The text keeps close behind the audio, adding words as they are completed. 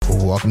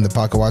Welcome to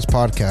Pocket Watch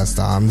Podcast.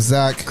 I'm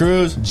Zach,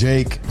 Cruz,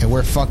 Jake, and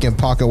we're fucking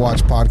Pocket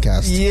Watch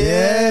Podcast.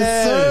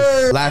 Yes,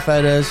 sir. Laugh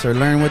at us or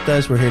learn with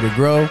us. We're here to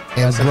grow.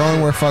 And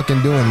growing, we're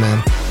fucking doing,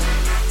 man.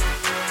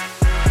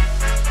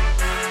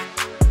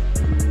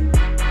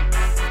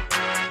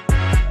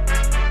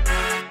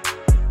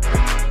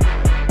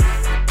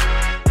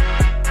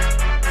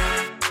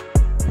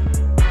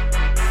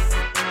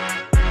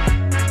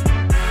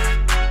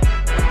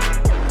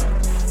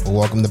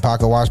 Welcome to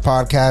Pocket Watch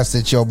Podcast.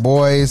 It's your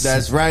boys.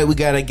 That's right. We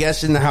got a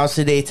guest in the house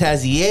today,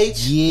 Tazzie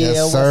H. Yeah,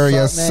 yes, sir.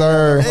 Yes, man?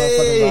 sir.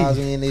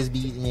 Hey. In this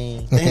beat,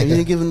 man. Damn, you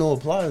didn't give him no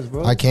applause,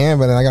 bro. I can,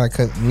 but then I gotta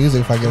cut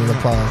music if I give him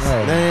applause.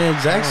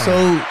 Man, Zach's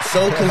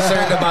so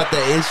concerned about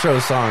the intro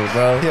song,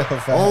 bro.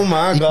 Yeah, oh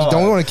my god. You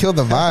don't want to kill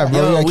the vibe, bro.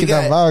 Yo, we gotta keep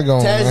that vibe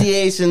going. Tazzie Man.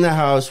 H in the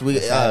house.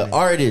 We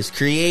artist,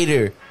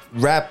 creator,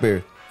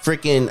 rapper.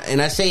 Freaking,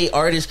 and I say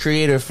artist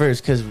creator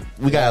first because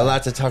we got a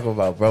lot to talk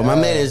about, bro. My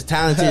man is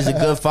talented. He's a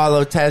good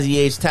follow. Tazzie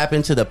H, tap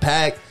into the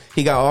pack.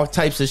 He got all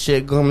types of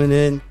shit going.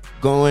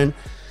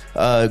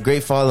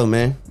 Great follow,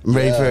 man. I'm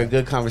ready for a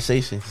good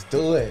conversation. Let's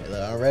do it.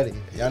 Look, I'm ready.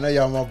 Y'all know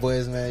y'all my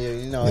boys, man.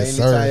 You know, Yes,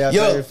 anytime sir.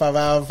 y'all say 5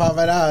 hours.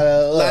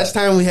 Last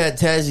time we had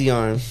Tazzie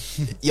on,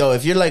 yo,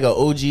 if you're like an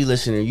OG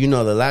listener, you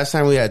know the last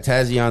time we had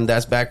Tazzie on,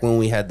 that's back when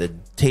we had the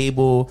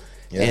table.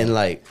 Yeah. And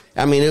like,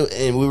 I mean,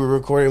 and we were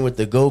recording with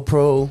the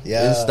GoPro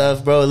and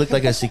stuff, bro. It looked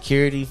like a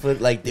security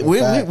foot. Like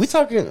we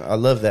talking. I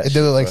love that. It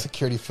did look like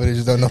security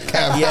footage, though. No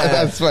cap. Yeah,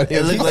 that's funny.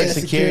 It looked like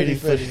security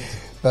footage.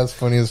 That's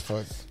funny as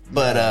fuck.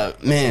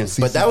 But man,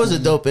 but that was a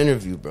dope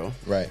interview, bro.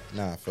 Right,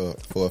 nah, for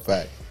a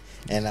fact.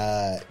 And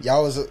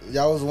y'all was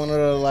one of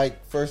the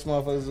like first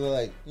motherfuckers to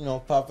like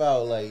pop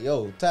out like,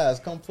 yo,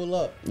 Taz, come pull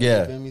up.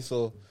 Yeah. You feel me?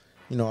 So.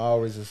 I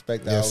always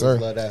respect that. Yes, I always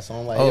sir. love that. So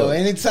I'm like, yo,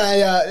 anytime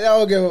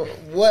y'all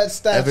give what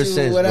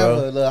statue,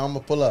 whatever, look, I'm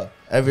gonna pull up.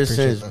 Ever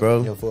since,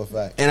 bro. Yo, for a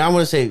fact. And I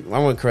want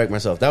to correct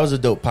myself. That was a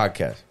dope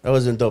podcast. That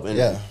wasn't a dope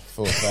interview. Yeah,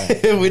 for a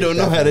fact. We don't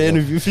know how to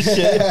interview for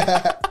shit.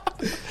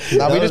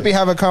 Nah, we just be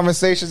having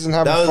conversations and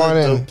having fun.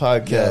 That was a dope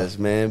podcast,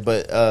 man.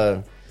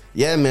 But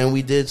yeah, man,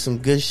 we did some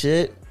good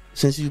shit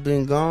since you've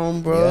been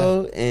gone,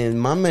 bro. Yeah.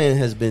 And my man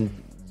has been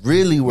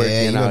really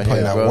working out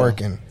here, bro.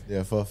 Working.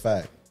 Yeah, for a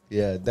fact.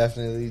 Yeah,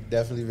 definitely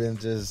been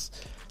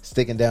just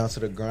sticking down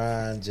to the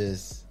grind,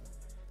 just,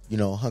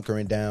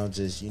 hunkering down,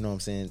 just, what I'm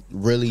saying,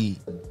 really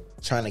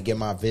trying to get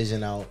my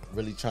vision out,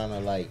 really trying to,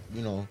 like,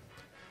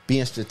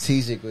 being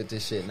strategic with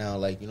this shit now,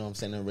 like, what I'm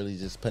saying, and really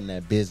just putting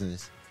that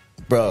business,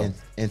 bro,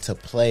 into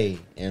play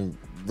and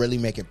really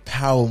making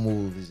power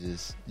moves,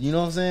 just, you know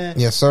what I'm saying?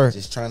 Yes, sir.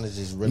 Just trying to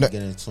just really get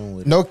in tune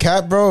with it. No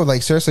cap, bro.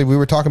 Like, seriously, we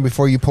were talking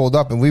before you pulled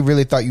up, and we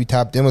really thought you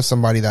tapped in with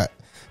somebody that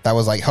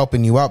was like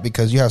helping you out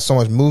because you have so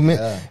much movement.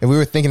 Yeah. And we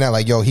were thinking that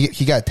like, yo,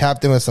 he got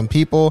tapped in with some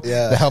people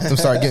to help him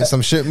start getting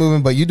some shit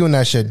moving. But you doing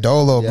that shit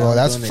dolo, bro.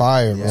 That's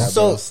fire, bro. Yeah,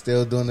 so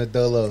still doing the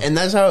dolo. And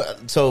that's how,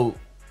 so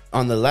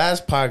on the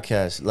last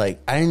podcast, like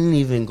I didn't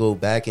even go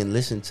back and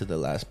listen to the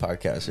last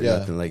podcast or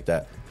nothing like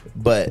that.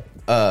 But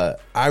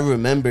I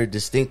remember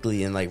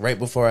distinctly, and like right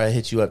before I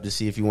hit you up to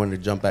see if you wanted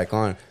to jump back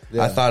on,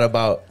 I thought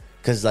about,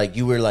 because like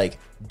you were like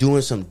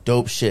doing some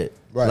dope shit.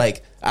 Right.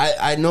 Like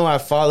I know I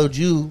followed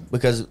you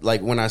because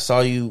like when I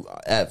saw you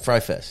at Fry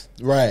Fest.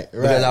 Right.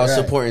 Because I was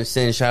supporting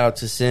Sin. Shout out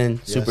to Sin.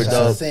 Super dope.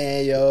 Shout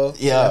Sin, yo.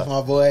 Yeah. That's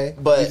my boy.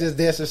 But he just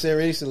did some shit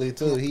recently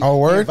too. He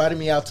invited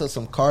me out to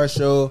some car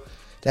show.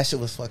 That shit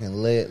was fucking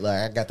lit. Like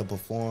I got to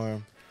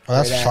perform. Oh,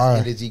 that's fire.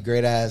 Energy,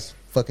 great ass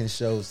fucking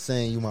show.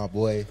 Sin, you my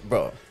boy.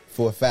 Bro.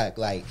 For a fact,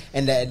 like,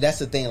 and that's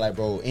the thing, like,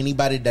 bro,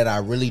 anybody that I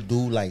really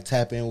do like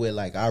tap in with,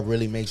 like, I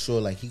really make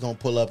sure like he gonna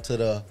pull up to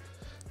the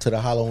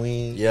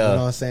Halloween, you know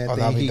what I'm saying?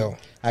 That'd be dope.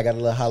 I got a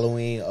little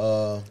Halloween,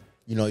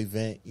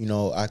 event,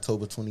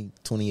 October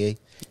 28th. You know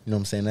what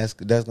I'm saying? That's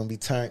gonna be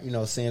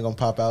turned. Sin gonna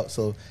pop out.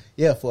 So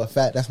yeah, for a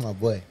fact, that's my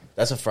boy.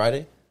 That's a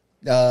Friday.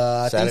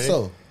 I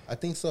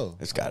think so.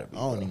 It's gotta be. I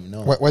don't even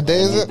know. What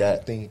day is it? I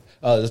think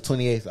the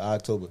 28th of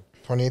October.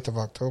 28th of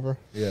October.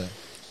 Yeah,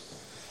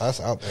 that's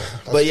out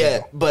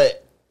there.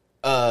 But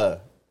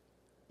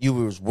you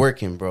was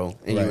working, bro,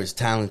 and you was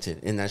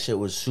talented, and that shit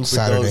was super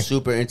dope,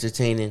 super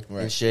entertaining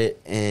and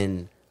shit.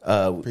 And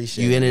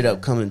you ended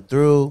up coming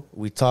through.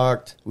 We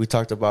talked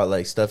about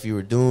like stuff you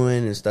were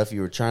doing and stuff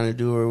you were trying to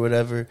do or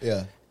whatever.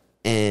 Yeah.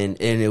 And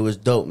it was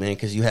dope, man,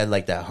 because you had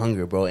like that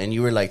hunger, bro, and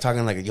you were like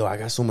talking like, yo, I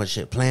got so much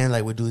shit planned,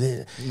 like we do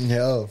this.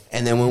 No.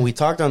 And then when we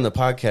talked on the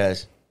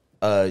podcast,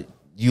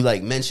 you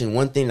like mentioned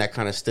one thing that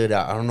kind of stood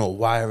out. I don't know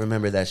why I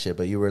remember that shit,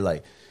 but you were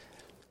like,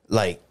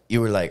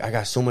 I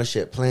got so much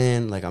shit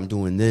planned. Like I'm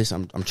doing this,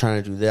 I'm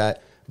trying to do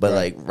that, but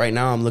like right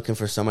now I'm looking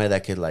for somebody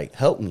that could like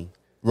help me,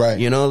 right?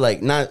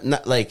 Like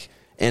not like,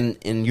 and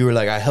you were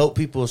like, I help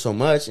people so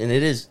much, and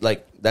it is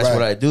like that's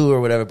what I do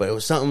or whatever. But it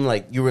was something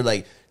like you were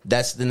like,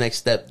 that's the next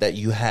step that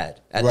you had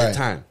at the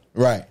time,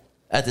 right?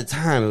 At the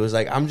time, it was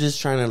like I'm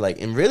just trying to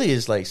like, and really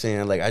it's like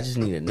saying like I just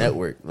need a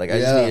network, like I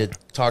just need to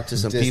talk to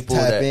some people.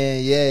 Tap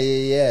in,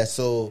 yeah.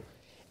 So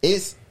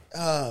it's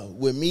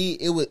with me,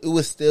 it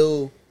was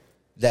still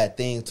that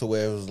thing to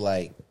where it was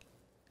like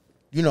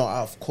you know,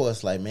 of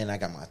course, like, man, I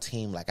got my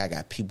team. Like, I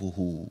got people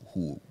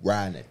who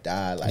ride and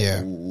die. Like,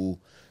 ooh.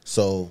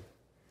 So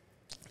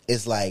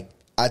it's like,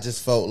 I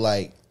just felt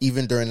like,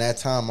 even during that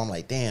time, I'm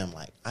like, damn,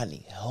 like, I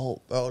need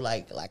help, bro.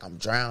 Like I'm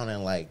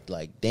drowning. Like,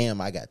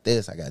 damn, I got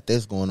this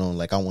going on.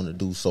 Like, I want to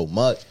do so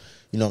much.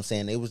 You know what I'm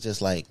saying? It was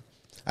just like,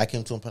 I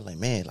came to him, like,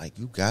 man, like,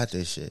 you got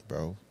this shit,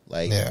 bro.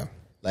 Like,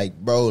 like,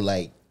 bro,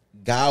 like,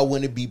 God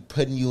wouldn't be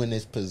putting you in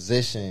this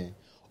position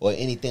or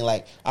anything.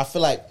 Like, I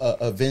feel like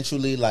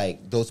eventually,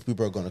 like, those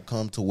people are gonna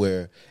come to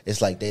where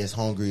it's like they as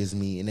hungry as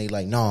me, and they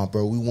like, nah,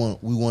 bro, we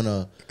want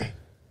to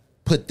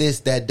put this,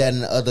 that,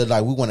 and the other.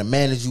 Like, we want to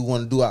manage you,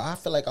 want to do it. I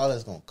feel like all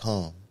that's gonna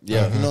come.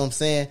 Yeah, you know what I'm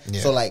saying.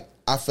 Yeah. So, like,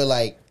 I feel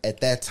like at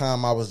that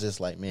time I was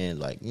just like, man,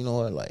 like, you know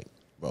what, like,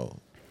 bro,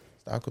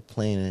 stop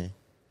complaining.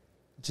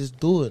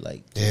 Just do it,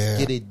 like, just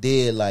get it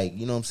dead, like,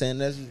 you know what I'm saying?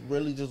 That's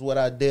really just what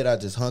I did. I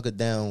just hunkered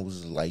down,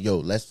 was like, yo,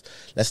 let's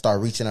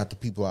start reaching out to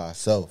people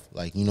ourselves,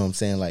 like, you know what I'm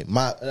saying? Like,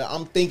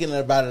 I'm thinking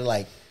about it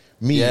like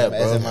me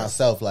as in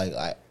myself, like,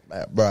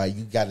 bro,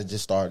 you got to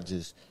just start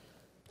just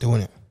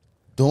doing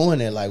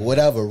it, like,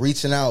 whatever,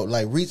 reaching out,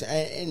 like,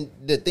 and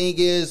the thing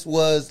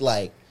was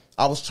like,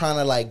 I was trying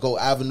to, like, go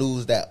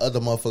avenues that other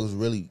motherfuckers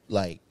really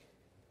like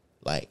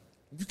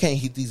you can't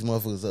hit these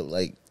motherfuckers up,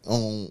 like,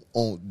 on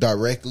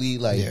directly,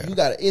 like, you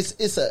gotta, it's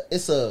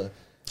a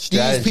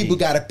strategy. These people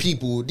got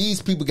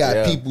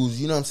peoples,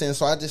 you know what I'm saying?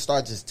 So I just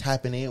start just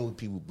tapping in with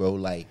people, bro,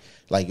 like,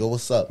 yo,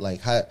 what's up?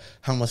 Like,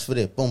 how much for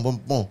this? Boom,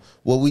 boom, boom.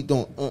 What we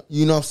doing?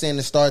 You know what I'm saying?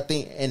 To start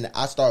thinking, and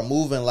I start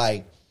moving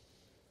like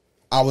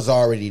I was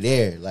already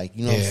there, like,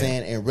 you know what I'm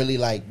saying? And really,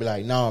 like, be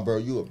like, nah, bro,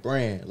 you a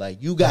brand.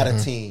 Like, you got a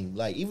team.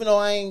 Like, even though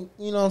I ain't,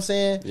 you know what I'm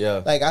saying?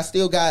 Yeah. Like, I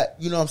still got,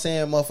 you know what I'm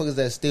saying, motherfuckers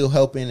that's still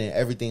helping and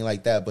everything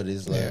like that. But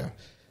it's like,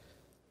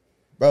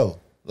 bro,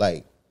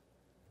 like,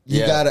 you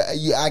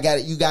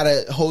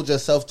gotta hold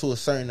yourself to a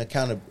certain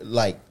account of,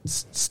 like,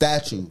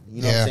 statue.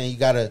 You know what I'm saying? You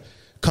gotta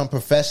come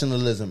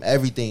professionalism,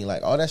 everything.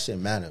 Like, all that shit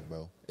matter,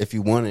 bro. If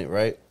you want it,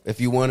 right? If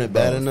you want it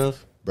bad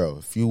enough. Bro,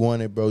 if you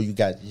want it, bro, you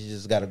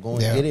just gotta go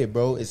and get it,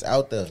 bro. It's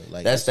out there.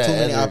 Like, that's too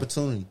many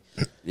opportunities.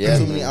 Yeah,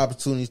 too many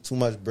opportunities, too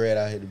much bread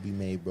out here to be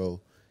made,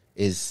 bro.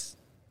 It's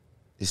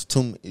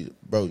too,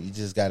 bro. You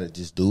just gotta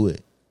just do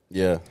it.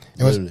 Yeah.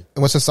 And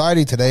with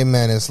society today,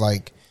 man, it's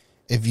like,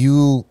 if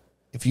you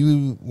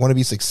want to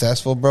be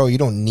successful, bro, you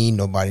don't need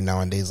nobody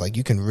nowadays. Like,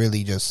 you can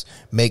really just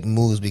make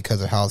moves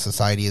because of how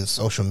society is,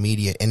 social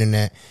media,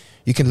 internet.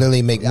 You can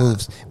literally make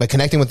moves, but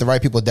connecting with the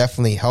right people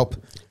definitely help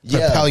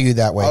propel you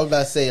that way. I was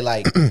about to say,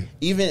 like,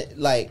 even,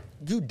 like,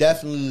 you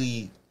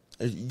definitely,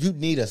 you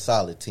need a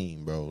solid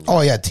team, bro. Like,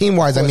 oh yeah, team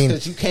wise, I mean,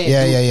 because you can't,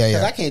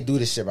 because I can't do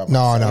this shit by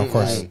myself. No, of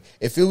course. Like,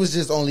 if it was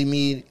just only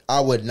me,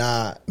 I would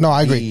not. No,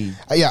 I agree.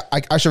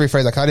 I should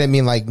rephrase that. I didn't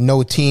mean like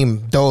no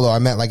team dolo. I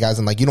meant like, as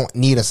in, like, you don't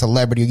need a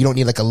celebrity. You don't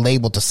need like a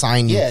label to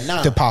sign you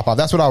to pop up.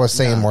 That's what I was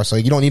saying more. So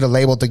you don't need a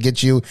label to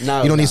get you. You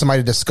don't need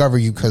somebody to discover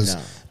you, because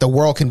the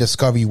world can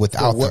discover you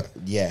without them.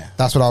 Yeah,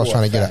 that's what I was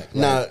trying to get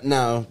at.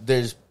 Now,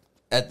 there's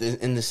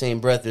in the same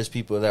breath, there's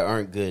people that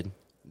aren't good,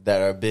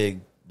 that are big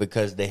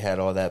because they had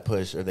all that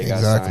push or they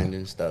got signed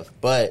and stuff.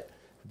 But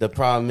the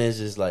problem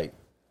is like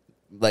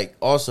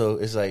also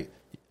it's like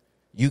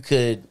you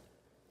could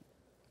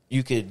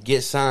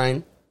get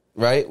signed,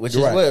 right? Which is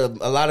what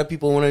a lot of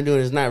people want to do.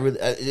 And it's not really,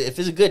 if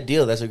it's a good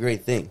deal, that's a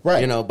great thing, right?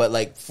 You know, but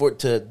like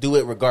to do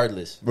it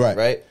regardless,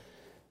 right?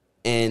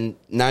 And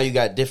now you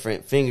got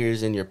different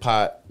fingers in your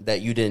pot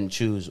that you didn't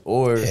choose,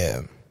 or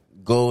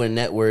go and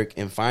network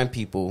and find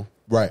people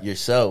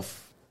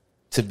yourself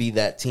to be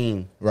that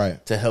team,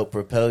 to help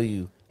propel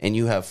you, and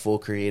you have full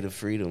creative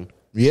freedom.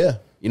 Yeah.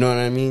 You know what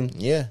I mean?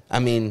 Yeah. I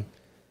mean,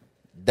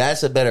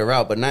 that's a better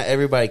route, but not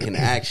everybody can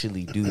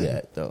actually do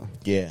that, though.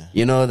 Yeah.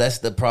 You know, that's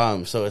the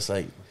problem. So it's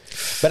like,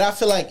 but I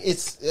feel like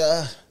it's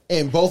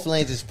in both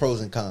lanes, it's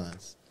pros and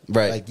cons,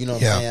 right? Like, you know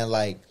what I'm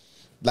saying?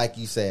 Like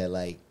you said,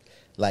 like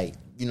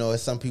you know,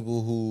 it's some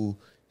people who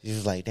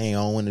just like, dang, I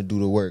don't want to do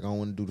the work, I don't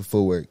want to do the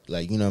footwork,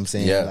 like, you know what I'm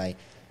saying? Yeah. Like,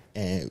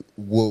 and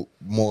would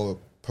more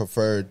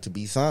prefer to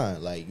be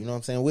signed, like, you know what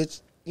I'm saying? Which,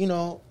 you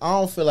know, I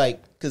don't feel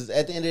like, because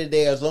at the end of the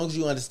day, as long as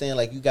you understand,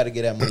 like, you got to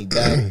get that money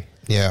back,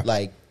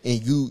 like,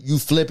 and you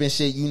flipping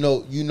shit, you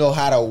know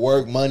how to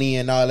work money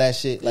and all that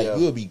shit, like,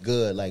 you would be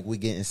good, like, we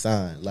getting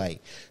signed, like,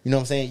 you know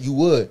what I'm saying? You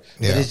would,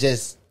 but it's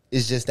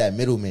just that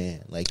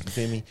middleman, like, you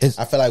feel me?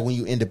 I feel like when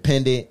you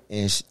independent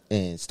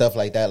and stuff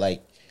like that,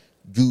 like,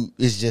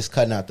 it's just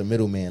cutting out the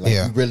middleman. Like,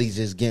 you really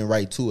just getting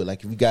right to it.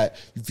 Like,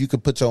 if you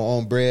could put your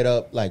own bread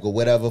up, like, or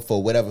whatever,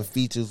 for whatever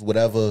features,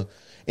 whatever,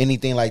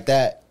 anything like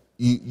that,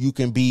 you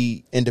can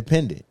be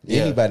independent.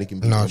 Anybody can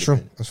be independent. True.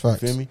 That's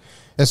facts. You feel me?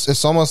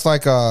 It's almost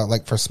like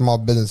for small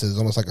businesses,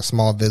 almost like a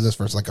small business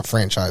versus like a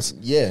franchise.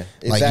 Yeah,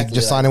 exactly. Like, you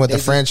just sign in with the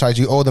franchise,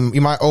 you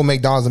might owe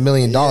McDonald's $1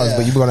 million,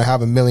 but you're going to have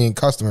 1 million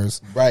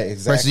customers. Right,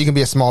 exactly. Versus you can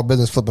be a small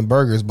business flipping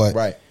burgers,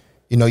 but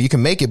you know, you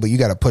can make it, but you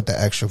got to put the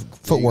extra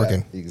footwork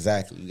in.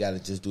 Exactly. You got to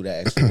just do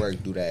that extra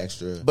work, do that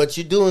extra. But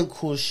you're doing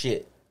cool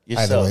shit.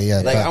 yourself. Way,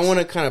 yeah, like I want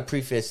to kind of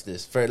preface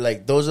this for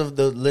like those of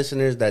the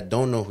listeners that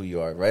don't know who you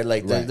are, right?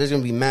 Like there's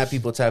gonna be mad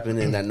people tapping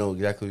in that know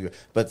exactly who you are.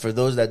 But for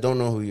those that don't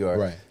know who you are,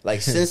 right.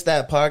 like since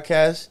that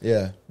podcast,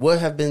 yeah, what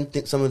have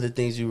been some of the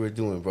things you were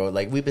doing, bro?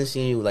 Like we've been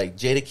seeing you like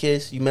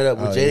Jadakiss. You met up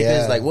with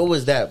Jadakiss. Like what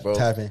was that, bro?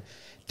 Tapping.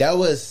 That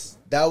was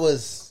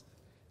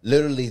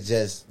literally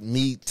just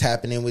me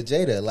tapping in with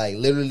Jada. Like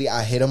literally,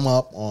 I hit him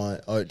up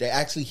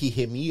he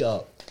hit me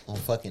up on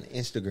fucking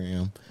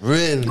Instagram.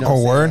 Really? You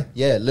know word?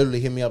 Yeah, literally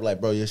hit me up like,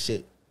 bro, your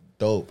shit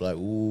dope. Like,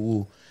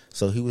 ooh.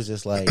 So he was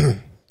just like, you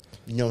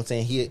know what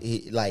I'm saying?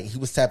 He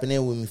was tapping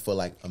in with me for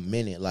like a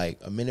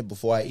minute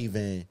before I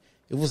even.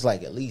 It was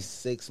like at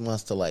least 6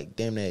 months to like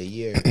damn near a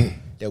year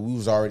that we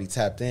was already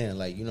tapped in.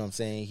 Like, you know what I'm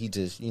saying? He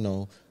just, you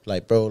know,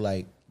 like, bro,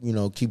 like, you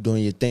know, keep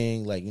doing your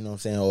thing. Like, you know what I'm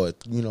saying? Or,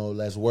 you know,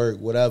 let's work,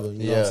 whatever.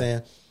 You know what I'm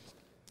saying?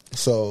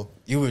 So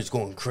you were just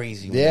going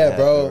crazy. Yeah,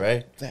 bro.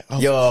 Right?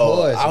 Of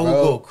course, I would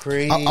go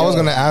crazy. I was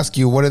gonna ask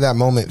you, what did that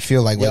moment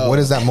feel like? Like, what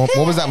is that moment?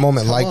 What was that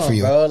moment like for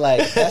you, bro?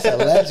 Like, that's a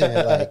legend.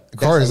 Like, of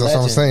course, that's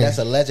what I'm saying. That's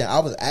a legend. I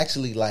was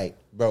actually like,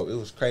 bro, it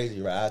was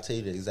crazy, right? I'll tell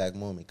you the exact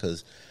moment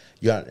because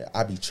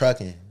I be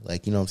trucking,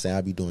 like, you know what I'm saying?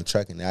 I be doing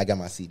trucking. I got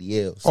my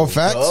CDL. So,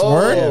 facts?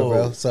 Word? Yeah,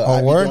 bro. So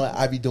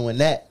I be doing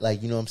that,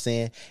 like, you know what I'm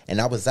saying? And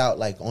I was out,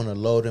 like, on a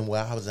loading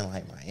where I was in,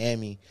 like,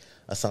 Miami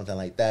or something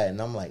like that.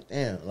 And I'm like,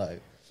 damn,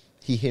 like,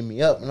 he hit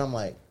me up. And I'm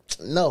like,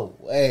 no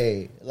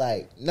way.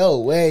 Like,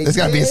 no way. This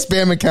gotta be a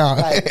spam account.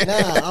 Like, nah.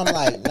 I'm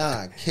like,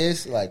 nah,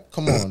 Kiss. Like,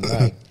 come on.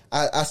 Like,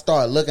 I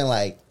started looking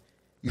like,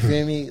 you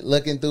feel me?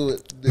 Looking through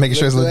it. Making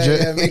sure it's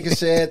legit. Yeah, making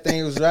sure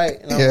everything was right.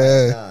 And I'm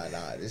like,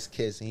 nah, this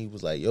Kiss. And he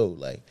was like, yo,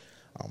 like,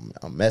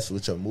 I'm messing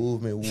with your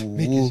movement. Woo,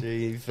 woo. Sure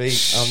you fake.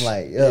 I'm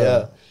like,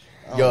 yo.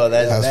 Yo,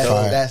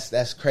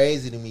 that's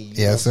crazy to me. You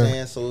know what I'm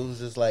saying? So it was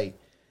just like,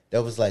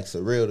 that was like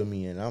surreal to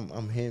me. And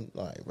I'm him,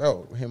 like,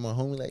 bro, him, my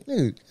homie, like,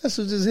 dude, that's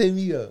what just hit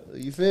me up.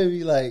 You feel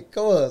me? Like,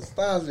 come on,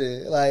 stop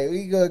it. Like,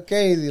 we go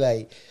crazy.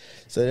 Like,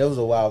 so that was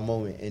a wild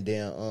moment. And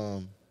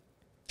then,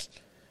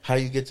 how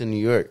you get to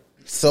New York?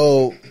 So,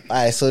 all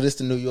right, so this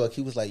to New York.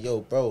 He was like, yo,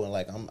 bro, and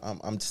like,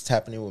 I'm just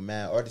tapping in with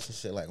mad artists and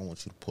shit. Like, I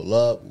want you to pull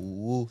up.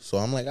 Woo. So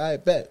I'm like, all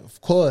right, bet.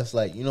 Of course.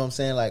 Like, you know what I'm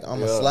saying? Like,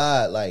 I'm a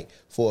slide, like,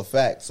 for a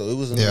fact. So it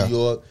was in New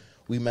York.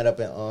 We met up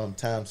in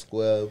Times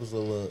Square. It was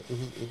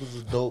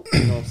a dope,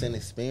 you know what I'm saying,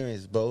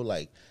 experience, bro.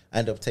 Like, I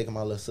ended up taking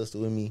my little sister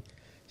with me,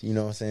 you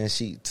know what I'm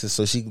saying,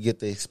 so she can get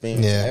the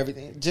experience and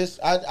everything.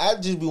 I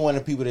just be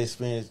wanting people to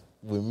experience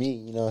with me,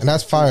 you know. And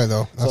that's fire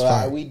though. That's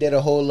fire. We did a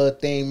whole little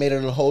thing, made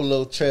it a whole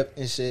little trip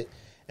and shit.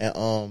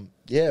 And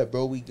yeah,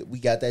 bro, we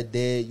got that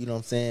dead, you know what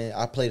I'm saying.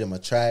 I played him a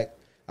track.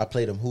 I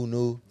played him Who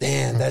Knew.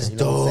 Damn, that's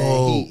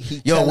dope.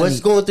 Yo, what's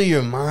going through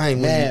your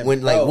mind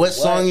when like, what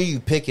song are you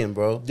picking,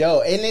 bro?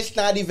 Yo, and it's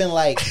not even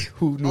like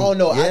Who Knew. I don't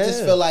know. Yeah. I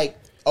just feel like,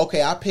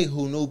 okay, I picked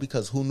Who Knew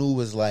because Who Knew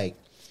is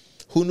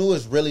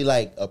really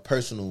like a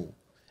personal,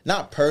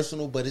 not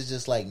personal, but it's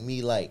just like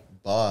me, like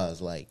bars.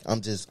 Like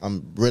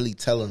I'm really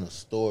telling a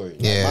story,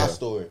 like my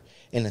story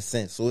in a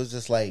sense. So it's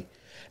just like,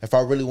 if I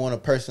really want a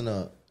person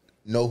to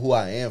know who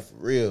I am for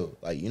real,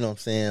 like, you know what I'm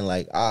saying,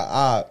 like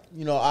I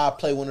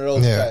play one of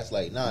those tracks,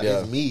 like, nah,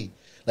 it's me,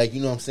 like, you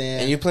know what I'm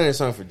saying. And you're playing a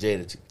song for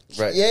Jada too,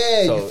 right?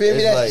 Yeah, so you feel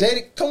me? That's like,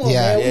 Jada. Come on,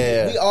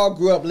 man. We all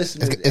grew up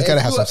listening. It's gotta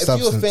have some substance.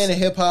 If you're a fan of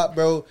hip hop,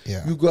 bro,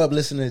 you grew up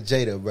listening to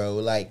Jada, bro.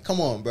 Like, come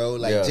on, bro.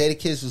 Like,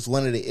 Jadakiss was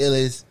one of the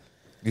illest.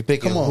 You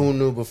picking Who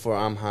Knew Before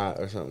I'm Hot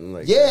or something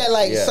like that.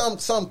 Like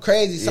some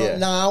crazy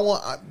something. Nah, I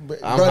want bro,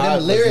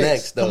 them lyrics.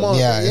 Next, come on,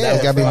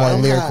 that's gotta be more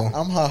lyrical.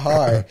 I'm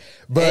hard.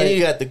 But and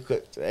you got the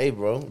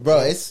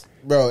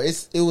bro,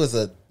 it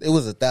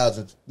was a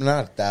thousand,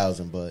 not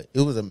 1,000, but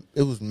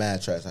it was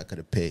mad tracks I could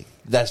have picked.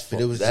 But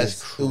it was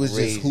just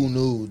Who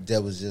Knew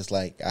that was just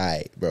like, all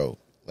right, bro,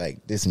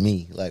 like, this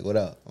me, like, what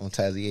up on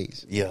Tazzie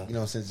H. Yeah, you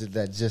know, since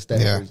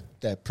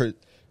that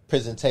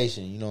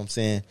presentation, you know what I'm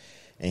saying.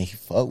 And he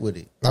fucked with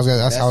it.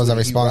 That's how was that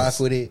response? He rocked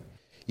with it.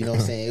 You know what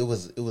I'm saying? It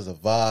was a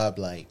vibe.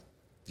 Like,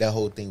 that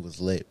whole thing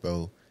was lit,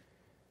 bro.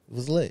 It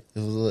was lit.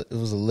 It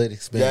was a lit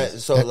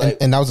experience.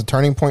 And that was a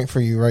turning point for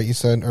you, right? You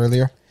said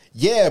earlier.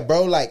 Yeah,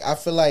 bro. Like, I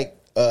feel like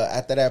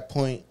after that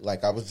point,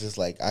 like, I was just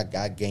like,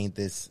 I gained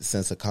this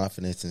sense of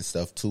confidence and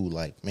stuff too.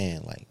 Like,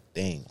 man, like,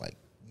 dang, like,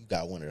 you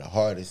got one of the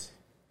hardest.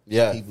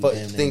 People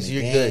thinks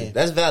you're good.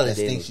 That's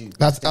validating.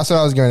 That's what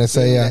I was going to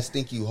say. Yeah, that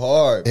think you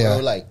hard,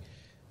 bro. Like.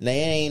 They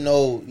ain't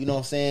no, you know what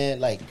I'm saying?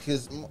 Like,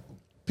 because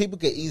people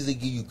could easily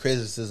give you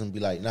criticism and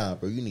be like, nah,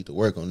 bro, you need to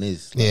work on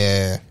this. Like,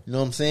 you know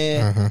what I'm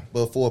saying?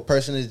 But for a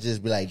person to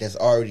just be like, that's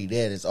already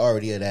there, that's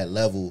already at that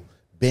level,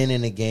 been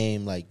in the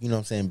game, like, you know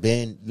what I'm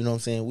saying? You know what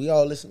I'm saying? We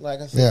all listen,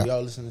 like I said, we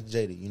all listen to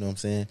Jada, you know what I'm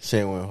saying?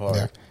 Shit went hard.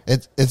 Yeah.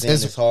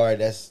 It's hard,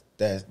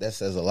 that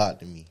says a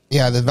lot to me.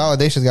 Yeah, the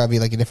validation's got to be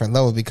like a different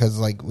level because,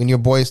 like, when your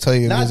boys tell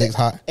you your music's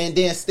hot. And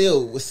then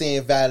still, we're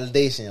saying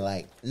validation,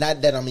 like,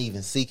 not that I'm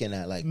even seeking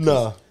that, like,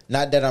 no.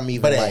 Not that I'm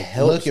even But it like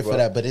helps, looking bro. for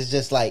that, but it's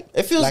just like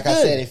It feels like good.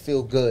 I said, it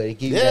feel good. It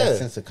gives you that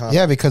sense of confidence.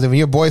 Yeah, because when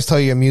your boys tell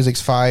you your music's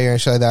fire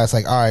and shit like that, it's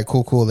like, all right,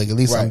 cool. Like, at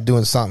least Right. I'm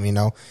doing something, you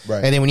know?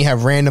 Right. And then when you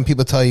have random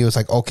people tell you, it's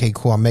like, okay,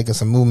 cool, I'm making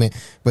some movement.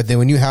 But then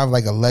when you have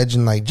like a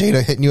legend like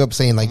Jada hitting you up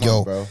saying like, Come on,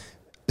 yo, bro.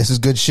 this is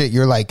good shit,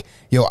 you're like,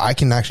 yo, I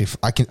can like, actually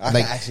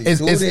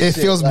do it this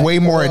feels shit. way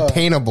Like, more oh,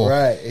 attainable.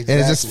 right, And it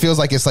just exactly. feels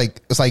like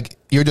it's like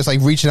you're just like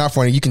reaching out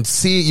for it. You can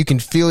see it, you can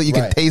feel it, you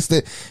can Right. taste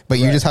it, but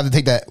you Right. just have to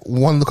take that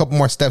couple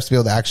more steps to be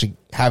able to actually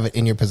have it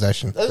in your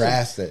possession.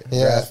 Grasp it.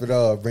 Yeah. Grasp it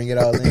all. Bring it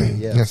all in.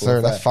 Yeah, Yes, for sir.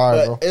 a That's fact.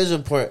 fire, bro. But it's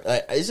important.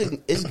 Like,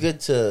 it's good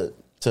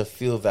to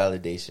feel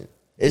validation.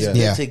 It's Yeah. good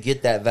Yeah. to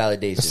get that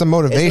validation. It's some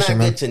motivation, It's not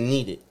man. good to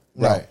need it.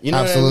 Right. You know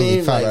Absolutely, what I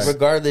mean? facts. Like,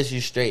 regardless,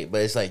 you're straight.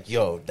 But it's like,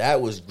 yo,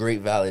 that was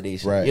great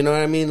validation. Right. You know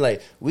what I mean?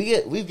 Like,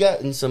 we've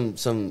gotten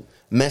some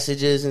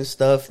messages and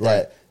stuff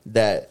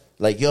that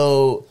like,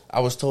 yo,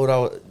 I was told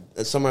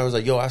somebody was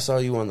like, yo, I saw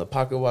you on the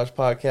Pocket Watch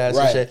podcast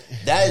Right. and shit.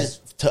 That is,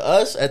 to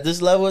us at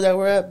this level that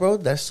we're at, bro,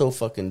 that's so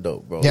fucking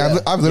dope, bro. Yeah,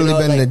 I've You literally know,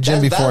 been in like, the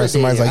gym that's before and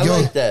somebody's like, validating. yo,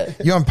 I like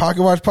that. you on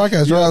Pocket Watch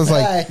podcast, bro? I was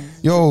like, facts.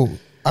 yo,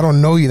 I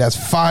don't know you. That's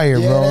fire,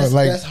 Yeah, bro. that's,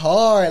 Like, that's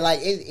hard. Like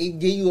it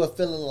give you a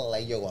feeling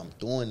like, yo, I'm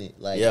doing it.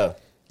 Like, Yeah.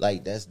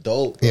 like that's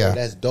dope. Bro. Yeah.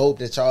 That's dope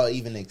that y'all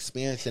even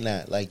experiencing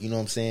that. Like, you know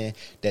what I'm saying?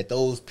 That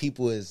those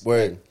people is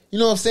Word. like, you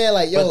know what I'm saying?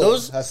 Like, yo,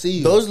 But I see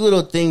you. those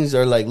little things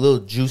are like little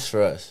juice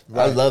for us.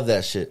 I Right. love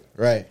that shit.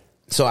 right.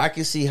 So I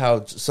can see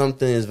how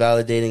something as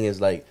validating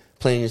as like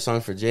playing your song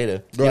for Jada.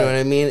 You Right. know what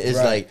I mean? It's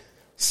Right.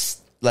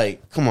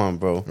 like, come on,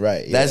 bro.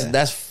 Right, That's yeah.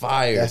 that's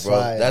fire, That's bro.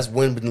 fire. That's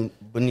wind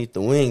beneath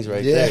the wings,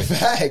 right Yeah, there.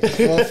 fact.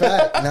 For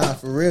fact. Nah,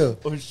 for real.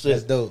 Oh shit,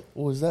 That's dope.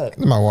 What was that?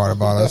 my water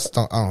bottle.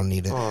 I don't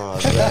need it. Oh,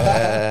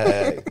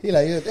 man. He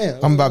like, yeah,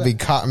 damn. I'm about to be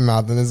cotton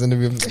mouth in this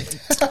interview.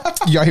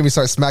 Y'all hear me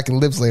start smacking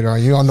lips later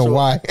on. You don't know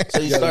why.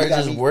 So you Yo, started you got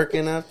just me-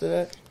 working after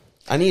that?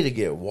 I need to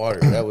get water.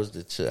 That was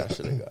the shit I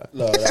should have got.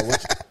 No, like,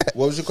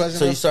 what was your question?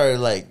 So bro? you started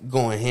like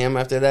going ham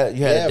after that?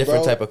 You had a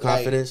different bro. type of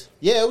confidence? Like,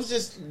 yeah, it was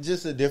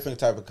just a different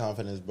type of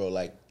confidence, bro.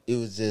 Like it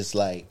was just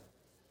like,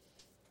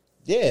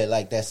 yeah,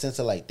 like that sense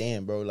of like,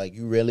 damn, bro, like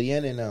you really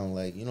in it now,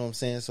 like you know what I'm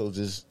saying. So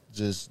just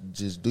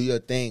do your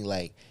thing.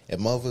 Like if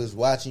motherfuckers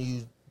watching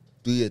you,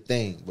 do your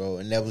thing, bro.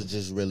 And that was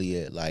just really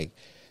it. Like,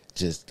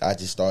 I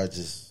just started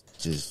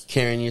just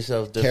Carrying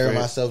yourself different.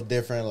 carrying myself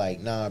different. Like,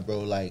 nah, bro,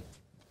 like.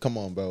 Come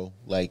on, bro.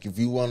 Like, if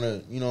you want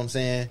to, you know what I'm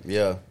saying?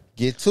 Yeah.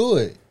 Get to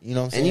it. You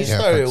know what I'm saying? And you Yeah,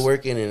 started facts.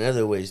 working in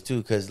other ways too,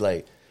 because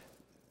like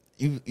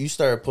you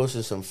started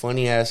posting some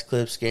funny ass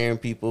clips, scaring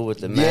people with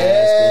the mask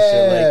and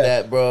shit like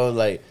that, bro.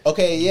 Like,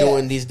 Okay, yeah.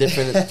 doing these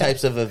different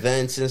types of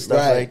events and stuff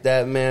Right. like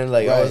that, man.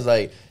 Like, I Right. was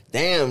like,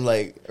 damn,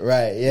 like,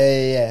 Right.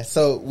 Yeah.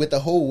 So with the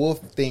whole wolf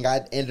thing, I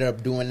ended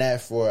up doing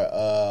that for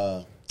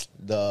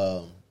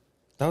the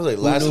that was like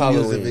Who last Knew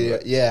Halloween. music video.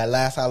 right? Yeah,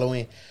 last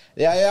Halloween.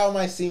 Yeah, y'all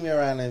might see me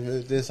around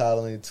this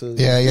Halloween too.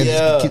 Yeah, Yeah.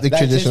 just keep the Like,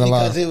 tradition just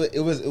alive. because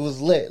it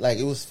was lit. Like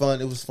it was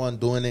fun. It was fun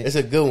doing it. It's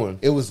a good one.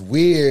 It was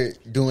weird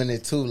doing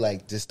it too.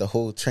 Like just the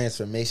whole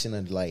transformation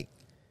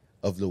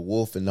of the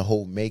wolf and the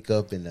whole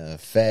makeup and the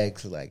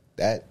effects. Like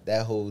that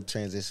whole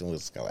transition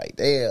was like,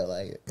 damn,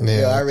 like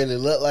Yeah. I really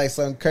look like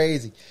something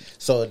crazy.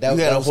 So that You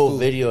had that a was whole cool.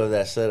 video of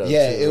that setup.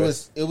 Yeah, too, it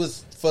right?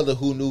 was for the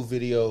Who Knew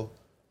video.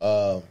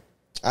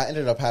 I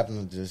ended up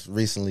having to just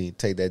recently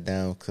take that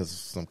down because of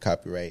some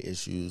copyright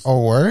issues.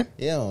 Oh, word?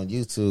 Yeah, on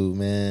YouTube,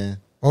 man.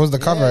 What was the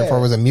copyright for?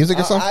 Was it music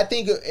or something? I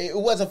think it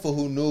wasn't for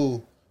Who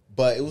Knew,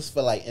 but it was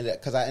for like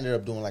because I ended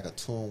up doing like a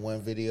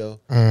 2-in-1 video.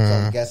 So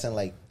I'm guessing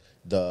like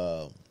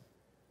the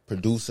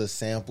producer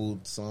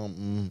sampled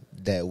something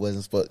that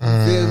wasn't supposed. You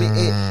feel me?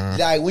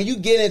 Like when you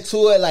get into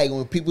it, like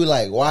when people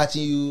like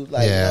watching you,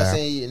 like you know what Yeah. I'm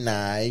saying.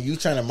 Nah, you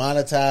trying to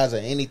monetize or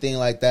anything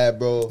like that,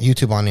 bro.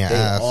 YouTube on your They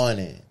ass. on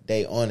it.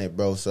 They on it,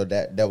 bro. So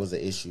that was an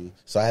issue.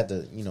 So I had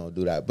to,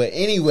 do that. But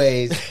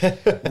anyways,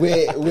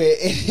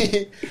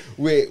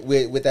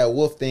 with that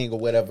wolf thing or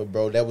whatever,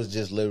 bro, that was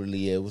just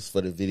literally it. It was for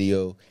the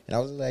video, and I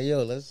was like,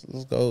 yo, let's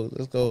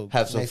go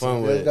Have some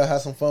fun with Let's it. go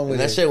have some fun with And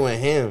that it. shit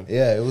went ham.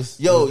 Yeah, it was.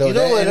 Yo, it was dope. you know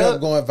that what ended up?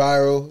 up going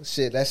viral?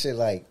 Shit, that shit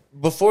like.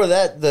 Before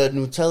that, the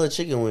Nutella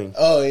chicken wing.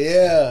 Oh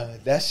yeah,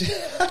 that shit.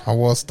 I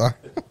will start.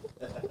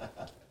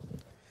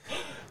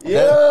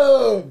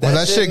 Yo, Was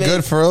that shit shit good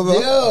made- for real though?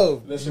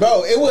 yo,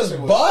 bro, it was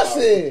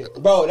bossing,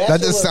 bro. That shit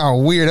just was-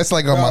 sound weird. That's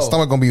like my Bro.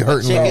 stomach gonna be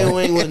hurting. Chicken bro.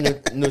 wing with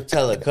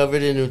Nutella,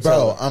 covered in Nutella.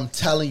 Bro, I'm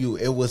telling you,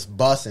 it was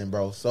busting,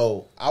 bro.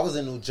 So I was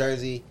in New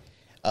Jersey.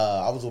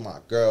 I was with my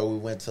girl. We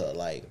went to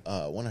like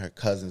one of her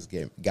cousins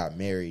got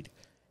married,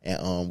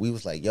 and we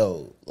was like,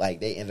 yo, like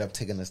they ended up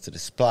taking us to the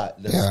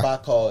spot. The Yeah.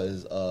 spot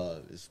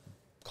is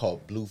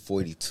called Blue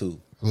 42,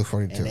 Blue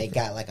 42. and they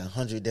got like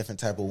 100 different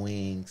type of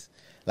wings.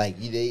 Like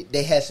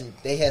they had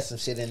some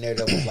shit in there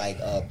that was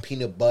like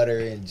peanut butter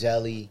and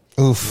jelly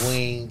Oof.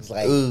 wings.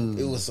 Like Ooh.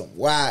 it was some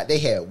wild. They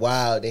had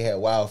wild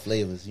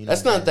flavors. You know,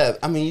 That's what I'm not saying?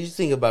 that. I mean, you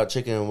think about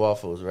chicken and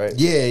waffles, right?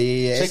 Yeah.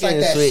 It's Chicken like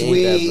and that sweet ain't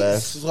sweet, that bad.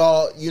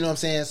 salt. You know what I'm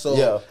saying? So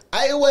Yeah.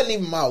 it wasn't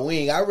even my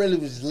wing. I really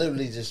was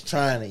literally just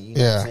trying it. You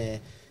know what Yeah. I'm saying?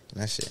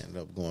 And that shit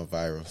ended up going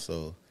viral.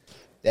 So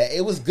That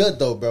it was good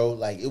though, bro.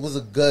 Like it was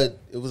a good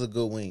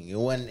wing. It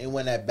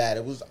wasn't that bad.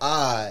 It was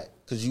odd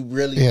because you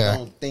really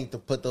don't think to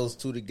put those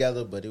two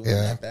together, but it wasn't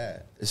that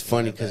bad. It's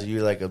funny because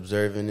you're like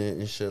observing it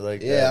and shit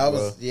like that. Yeah, I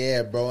was.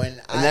 Yeah, bro,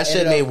 and that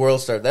shit made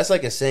World Star. That's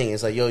like a saying.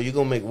 It's like, yo, you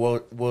gonna make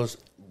world.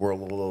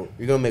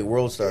 You're gonna make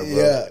World Star, bro.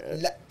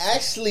 Yeah,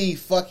 actually,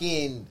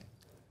 fucking.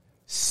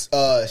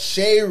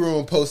 Shade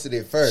Room posted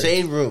it first.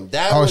 Shade Room.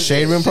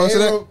 Shade Room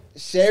posted it?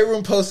 Shade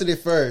Room posted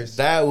it first.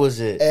 That was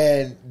it.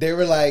 And they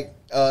were like,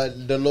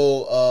 the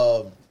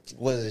little,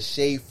 what is it,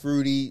 Shade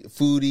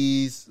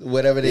Foodies,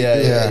 whatever they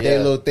do,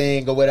 their little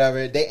thing or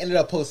whatever. They ended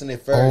up posting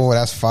it first. Oh,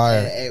 that's fire.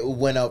 And it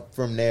went up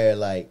from there,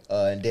 like,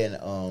 and then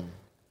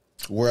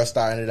World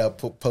Star ended up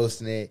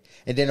posting it.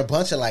 And then a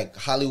bunch of, like,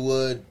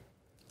 Hollywood,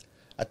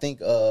 I think,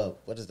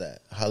 what is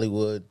that?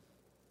 Hollywood.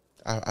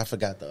 I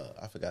forgot those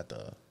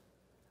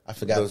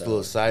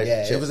little side.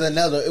 Yeah, chips. it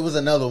was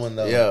another one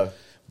though. Yeah,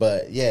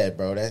 but yeah,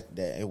 bro, that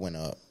it went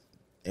up.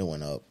 It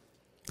went up.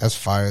 That's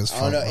fire as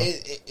fuck. I don't know.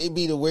 It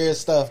be the weird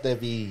stuff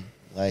that be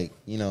like,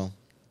 you know.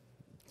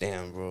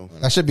 Damn, bro.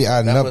 That should be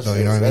adding up though.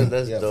 You know what I mean?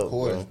 That's dope, of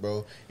course,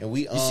 bro. And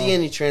we you see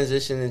any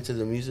transition into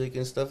the music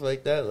and stuff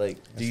like that? Like,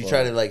 do you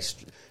try to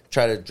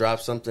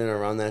drop something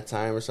around that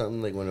time or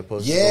something like when it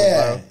posts?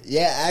 Yeah,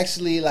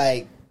 actually,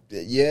 like,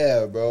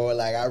 yeah, bro.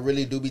 Like, I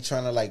really do be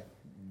trying to like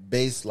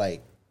base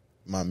like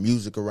my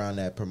music around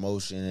that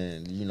promotion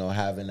and, you know,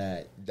 having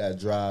that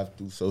drive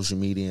through social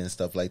media and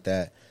stuff like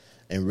that,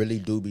 and really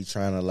do be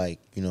trying to, like,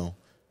 you know,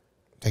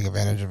 take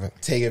advantage of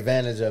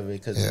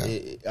it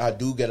because I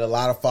do get a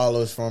lot of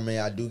followers from it.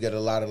 I do get a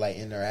lot of like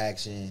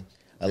interaction.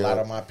 A lot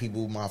of my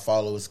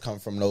followers come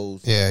from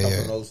those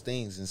from those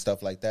things and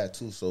stuff like that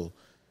too. So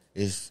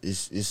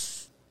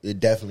it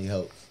definitely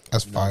helps.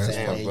 That's fire.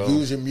 Bro.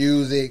 Use your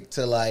music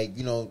to, like,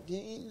 you know,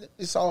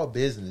 it's all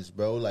business,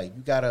 bro. Like,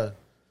 you gotta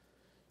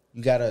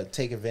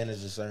take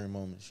advantage of certain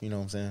moments. You know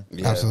what I'm saying?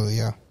 Yeah. Absolutely,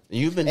 yeah.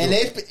 You've been, and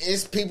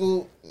it's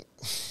people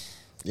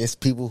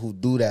who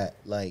do that,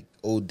 like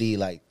OD,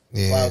 like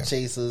cloud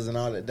chasers and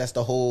all that. That's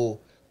the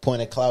whole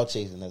point of cloud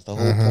chasing. That's the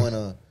whole point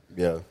of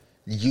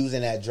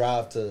using that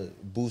drive to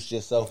boost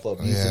yourself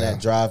up. Using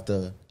that drive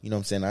to, you know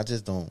what I'm saying? I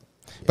just don't.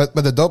 Yeah.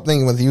 But the dope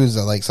thing with you is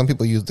that, like, some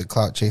people use the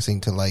cloud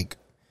chasing to, like,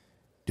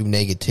 do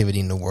negativity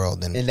in the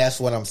world, and that's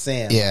what I'm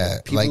saying. Yeah,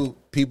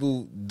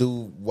 people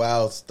do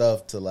wild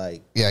stuff to,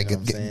 like, get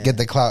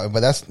the clout,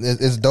 but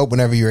it's dope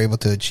whenever you're able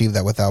to achieve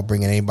that without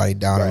bringing anybody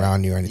down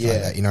around you or anything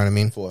like that. You know what I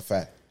mean? For a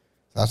fact,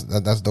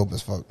 that's dope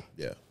as fuck.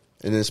 Yeah,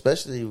 and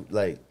especially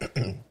like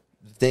the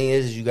thing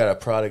is, you got a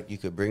product you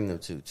could bring them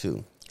to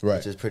too, right?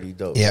 Which is pretty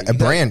dope. Yeah, like,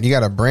 brand. You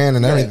got a brand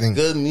and everything.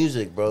 Good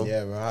music, bro.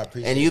 Yeah, bro. I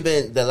appreciate.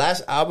 And the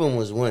last album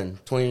was when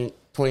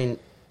 2020.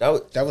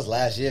 That was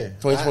last year.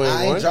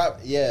 2021?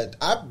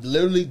 I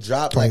literally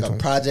dropped like a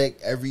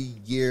project every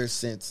year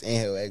since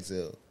Inhale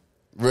Exhale.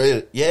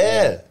 Really?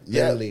 Yeah.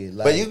 Literally.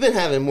 Like, but you've been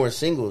having more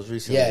singles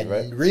recently,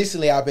 right?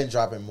 Recently I've been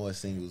dropping more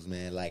singles,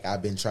 man. Like,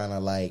 I've been trying to,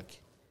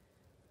 like,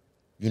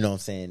 you know what I'm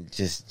saying,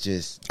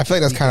 just I feel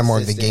like that's kind of more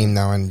of the game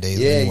nowadays.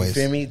 Yeah, anyways.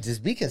 You feel me?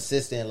 Just be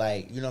consistent,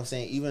 like, you know what I'm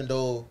saying? Even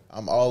though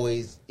I'm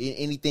always,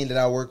 anything that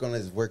I work on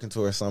is working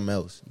towards something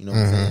else. You know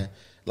what I'm saying?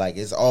 Like,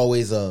 it's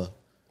always you know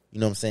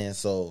what I'm saying?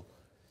 So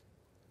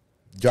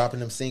dropping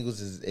them singles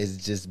is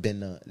just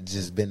been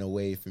a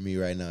way for me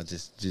right now,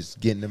 just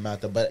getting them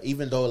out there. But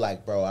even though,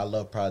 like, bro, I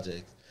love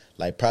projects.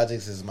 Like,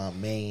 projects is my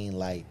main,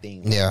 like,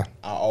 thing. Yeah,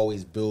 I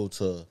always build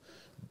to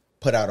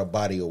put out a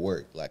body of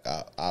work. Like,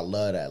 I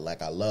love that.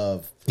 Like, I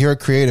love. You're a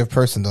creative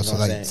person though, you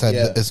know so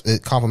like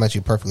it compliments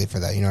you perfectly for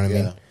that. You know what I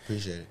mean?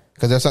 Appreciate it.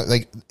 Because there's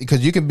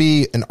because you can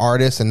be an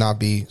artist and not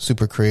be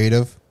super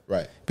creative.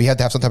 Right. But you have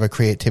to have some type of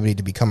creativity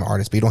to become an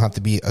artist, but you don't have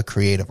to be a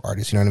creative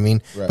artist. You know what I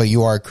mean? Right. But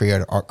you are a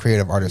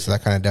creative artist, so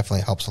that kind of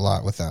definitely helps a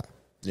lot with that.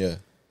 Yeah.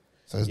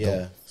 So it's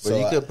dope. But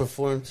you could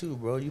perform too,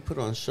 bro. You put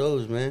on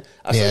shows, man.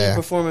 I saw you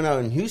performing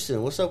out in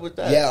Houston. What's up with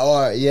that?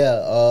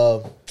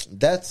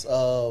 That's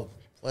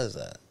what is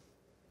that?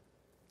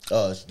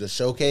 The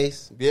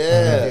showcase.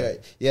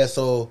 Yeah.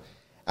 So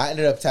I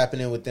ended up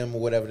tapping in with them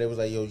or whatever. They was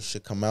like, yo, you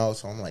should come out.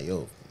 So I'm like,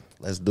 yo,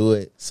 let's do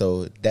it.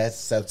 So that's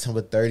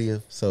September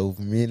 30th. So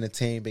me and the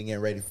team been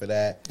getting ready for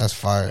that. That's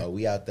fire.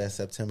 We out there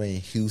September in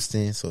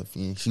Houston. So if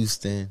you're in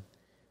Houston, you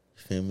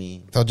feel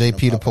me? Tell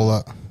JP to pull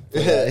up.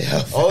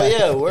 Oh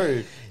yeah,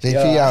 word.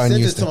 JP out in Houston. I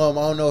sent it to him.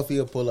 I don't know if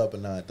he'll pull up or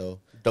not though.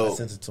 Dope. I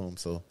sent it to him.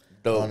 So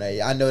dope.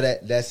 I know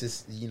that's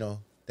his.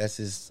 That's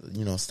his,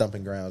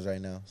 stumping grounds right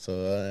now.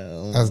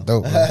 So that's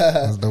dope. Man.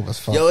 That's dope as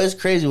fuck. Yo, it's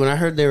crazy. When I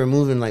heard they were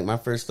moving, like, my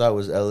first thought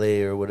was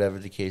LA or whatever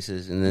the case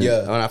is, and then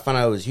when I found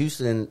out it was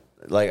Houston,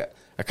 like,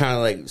 I kind of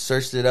like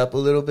searched it up a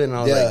little bit, and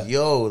I was like,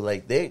 yo,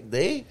 like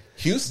they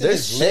Houston there's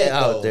is shit lit,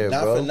 out there,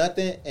 not bro. for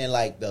nothing, and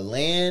like the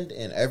land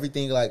and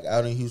everything, like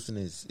out in Houston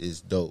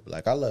is dope.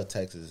 Like, I love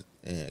Texas,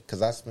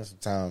 because I spent some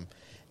time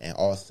in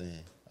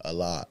Austin a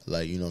lot.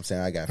 Like, you know what I'm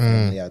saying? I got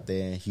family out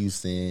there in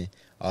Houston,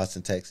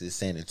 Austin, Texas,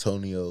 San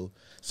Antonio.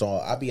 So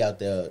I'll be out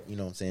there, you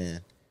know what I'm saying,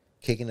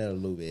 kicking it a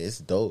little bit. It's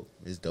dope.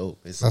 It's dope.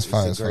 It's a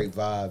great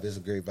vibe. It's a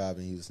great vibe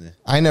in Houston.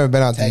 I ain't never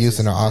been out to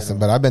Houston or Austin,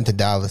 but I've been to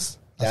Dallas.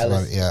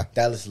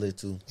 Dallas lit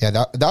too.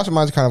 Yeah, Dallas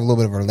reminds me kind of a little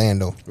bit of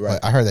Orlando. Right.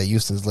 But I heard that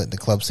Houston's lit. The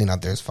club scene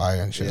out there is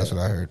fire and shit. That's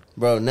what I heard.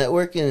 Bro,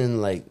 networking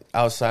and like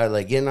outside,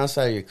 like getting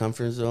outside of your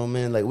comfort zone,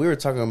 man. Like we were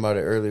talking about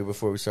it earlier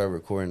before we started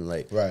recording.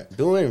 Like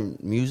doing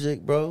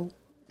music, bro.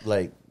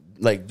 Like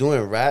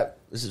doing rap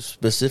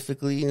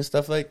specifically and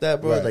stuff like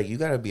that, bro. Like you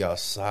gotta be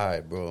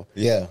outside, bro.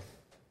 Yeah.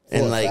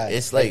 And like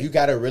it's like you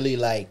gotta really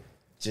like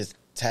just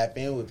tap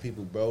in with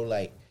people, bro.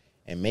 Like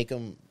and make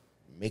them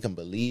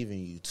believe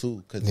in you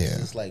too, because it's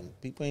just like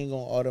people ain't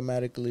gonna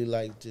automatically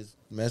like just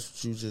mess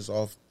with you just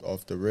off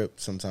the rip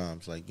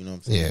sometimes. Like, you know what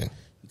I'm saying? Yeah.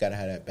 You gotta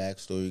have that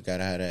backstory. You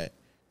gotta have that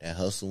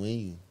hustle in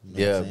you.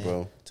 You know what I'm saying?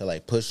 Bro. To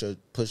like push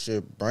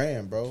your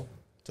brand, bro.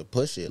 To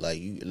push it like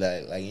you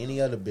like any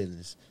other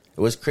business.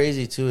 What's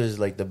crazy too is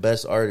like the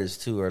best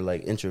artists too are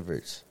like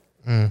introverts.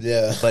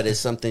 Yeah, but it's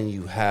something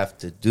you have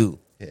to do.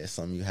 Yeah, it's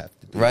something you have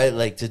to do, right?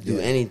 Like to do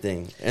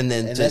anything, and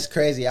that's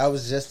crazy. I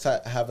was just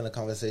having a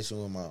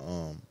conversation with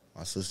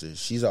my sister.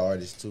 She's an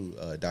artist too,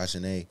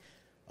 Dashane.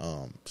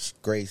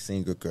 Great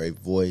singer, great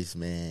voice,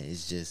 man.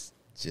 It's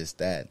just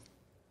that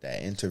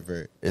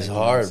introvert. It's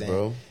hard,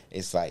 bro.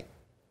 It's like,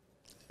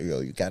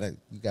 you gotta.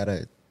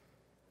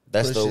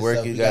 That's the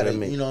work you gotta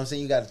make. You know what I'm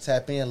saying? You gotta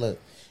tap in. Look,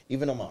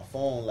 even on my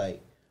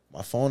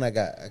phone, I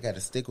got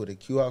to stick with a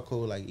QR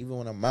code. Like even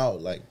when I'm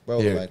out, like bro,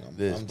 here, like I'm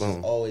just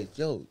always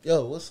yo,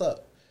 what's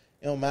up?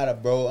 It don't matter,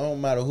 bro. It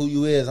don't matter who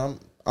you is.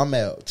 I'm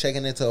out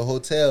checking into a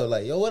hotel.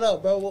 Like yo, what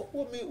up, bro?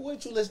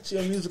 What you listen to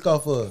your music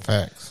off of?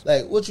 Facts.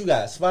 Like what you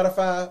got?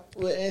 Spotify?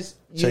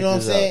 You know what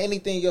I'm saying?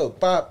 Anything, yo,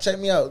 Bob, check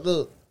me out.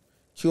 Look,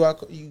 QR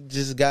code. You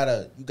just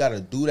gotta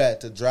do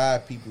that to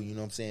drive people. You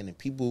know what I'm saying? And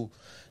people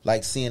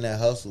like seeing that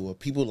hustle, or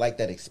people like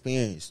that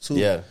experience too.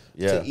 Yeah.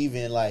 To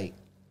even like.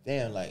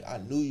 Damn, like I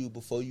knew you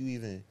before you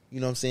even, you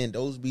know what I'm saying?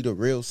 Those be the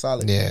real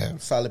solid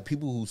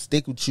people who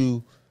stick with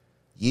you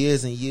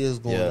years and years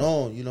going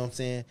on, you know what I'm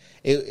saying?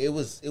 It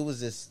was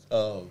this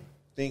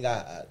thing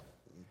I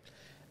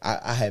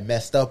had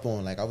messed up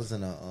on. Like I was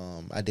in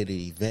I did an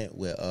event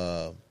with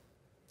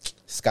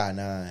Sky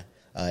 9.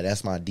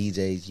 That's my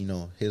DJs, you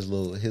know, his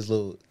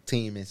little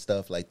team and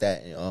stuff like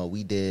that. And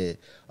we did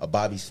a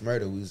Bobby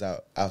Smurda. We was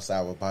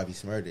outside with Bobby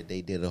Smurda.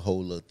 They did a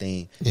whole little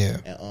thing. Yeah.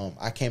 And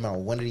I came out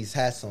with one of these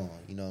hats on,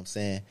 you know what I'm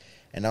saying?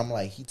 And I'm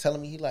like, he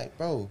telling me, he like,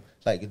 bro,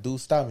 like a dude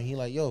stopped me. He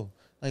like, yo,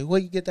 like where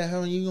you get that hat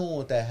on? You don't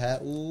want that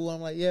hat. Ooh,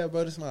 I'm like, yeah,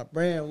 bro, this is my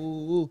brand.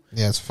 Ooh.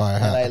 Yeah, it's fire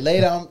hat. And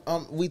like later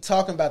we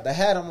talking about the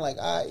hat. I'm like,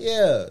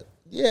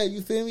 yeah,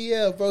 you feel me?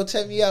 Yeah, bro,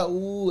 check me out.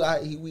 Ooh,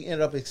 we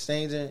ended up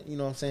exchanging, you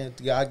know what I'm saying?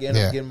 I ended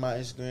up getting my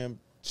Instagram,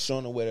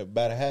 showing him where to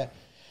buy the hat.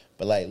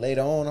 But like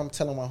later on, I'm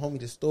telling my homie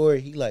the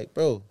story. He like,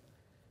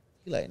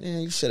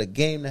 man, you should have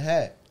gamed the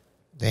hat.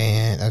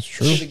 Damn, that's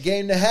true. You should have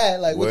gamed the hat.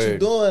 Like, what you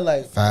doing?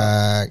 Like,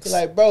 facts.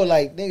 Like, bro,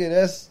 like, nigga,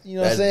 that's, you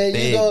know what I'm saying?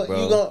 Big, you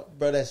gonna,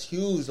 bro, that's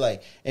huge.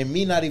 Like, and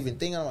me not even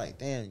thinking, I'm like,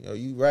 damn, yo,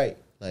 you right.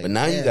 Like, but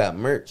now you got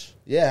merch.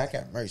 Yeah, I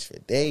got merch for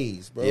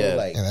days, bro. Yeah.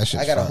 Like,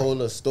 I got a whole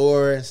little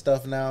store and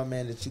stuff now,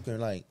 man, that you can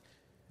like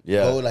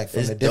go like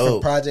from a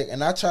different project.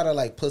 And I try to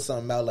like put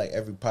something out like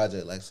every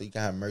project, like so you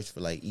can have merch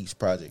for like each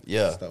project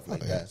and stuff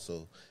like that.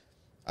 So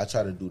I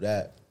try to do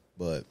that.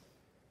 But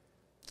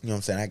you know what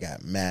I'm saying? I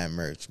got mad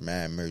merch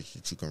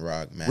that you can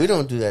rock, man. We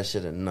don't do that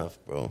shit enough,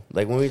 bro.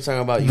 Like when we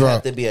talking about you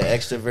have to be an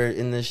extrovert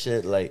in this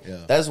shit, like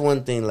that's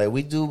one thing. Like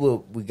we do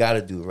what we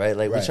gotta do, right?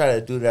 Like we try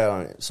to do that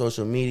on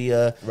social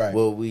media. Right.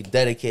 Well, we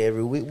dedicate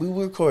every week. We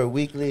record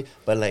weekly,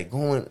 but like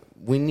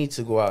we need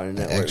to go out and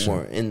network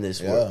more in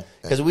this world.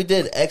 Because we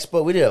did a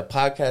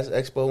podcast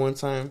expo one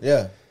time.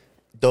 Yeah.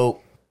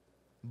 Dope.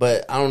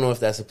 But I don't know if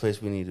that's a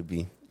place we need to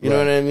be. You know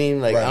what I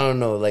mean? Like I don't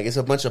know. Like it's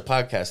a bunch of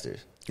podcasters.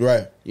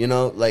 Right. You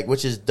know, like,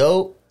 which is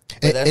dope,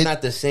 but that's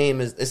not the same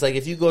as, it's like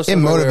if you go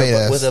somewhere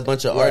with a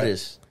bunch of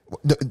artists.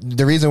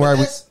 The reason why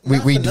we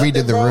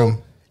redid the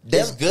room.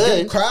 That's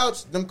good.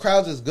 Them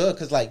crowds is good,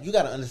 because, like, you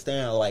got to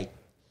understand, like,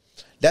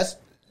 that's,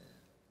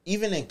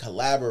 even in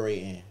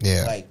collaborating,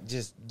 like,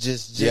 just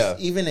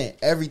even in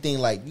everything,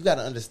 like, you got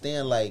to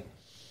understand, like,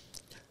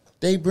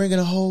 they bringing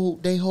a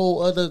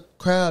whole other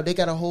crowd. They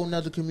got a whole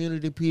nother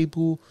community of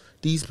people.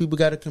 These people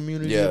got a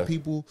community of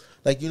people.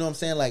 Like, you know what I'm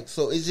saying? Like,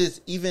 so it's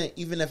just, even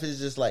if it's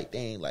just like,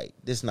 dang, like,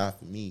 this not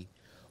for me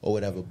or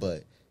whatever,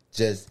 but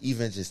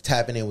just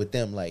tapping in with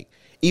them. Like,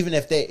 even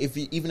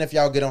if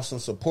y'all get on some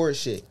support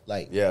shit,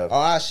 like,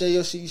 I share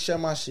your shit, you share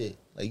my shit.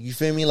 Like, you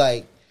feel me?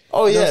 Like,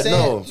 oh, you know yeah,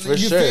 no, for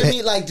you sure. You feel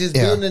me? Like, just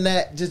building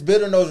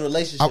those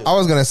relationships. I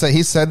was going to say,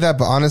 he said that,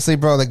 but honestly,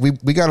 bro, like,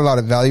 we got a lot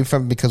of value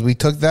from it because we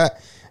took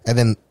that and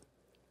then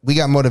we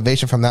got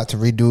motivation from that to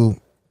redo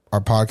our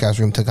podcast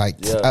room, to like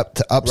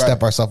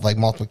upstep ourselves, like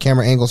multiple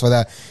camera angles for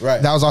that.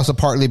 Right. That was also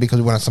partly because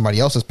we went on somebody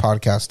else's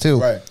podcast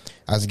too,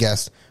 as a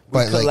guest.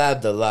 But we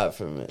collabed a lot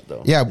from it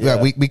though. Yeah,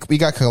 we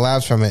got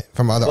collabs from it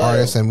from other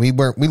artists, and we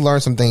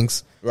learned some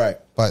things. Right.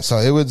 But so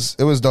it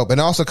was dope, and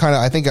also kind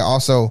of I think it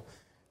also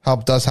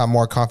helped us have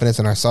more confidence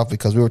in ourselves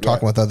because we were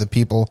talking with other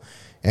people,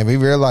 and we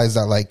realized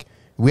that like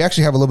we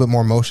actually have a little bit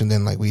more motion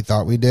than like we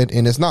thought we did,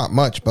 and it's not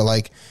much, but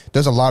like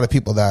there's a lot of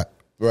people that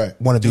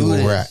want to be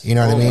where we're at. You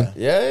know what I mean?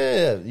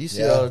 Yeah. You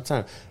see it all the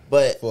time.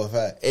 But for a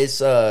fact, it's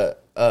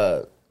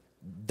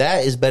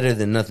that is better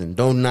than nothing.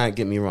 Don't not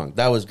get me wrong.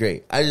 That was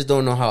great. I just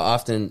don't know how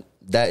often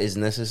that is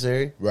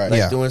necessary. Right.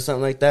 Like doing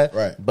something like that.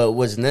 Right. But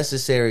what's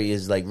necessary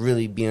is like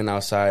really being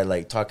outside,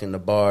 like talking to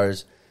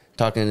bars,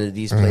 talking to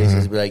these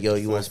places, be like, yo,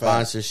 you want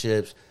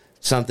sponsorships?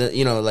 Something,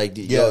 you know, like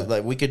yo,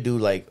 like we could do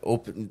like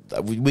open,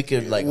 we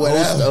could like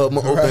host an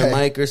open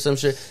mic or some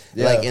shit,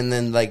 like, and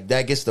then like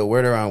that gets the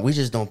word around. We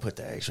just don't put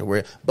the extra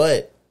word.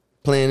 But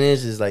plan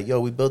is like,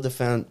 yo, we build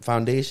the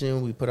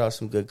foundation, we put out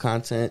some good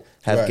content,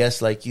 have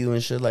guests like you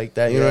and shit like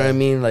that. You know what I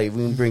mean? Like we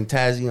can bring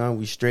Tazzie on,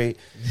 we straight.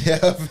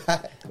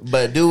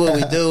 But do what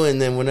we do,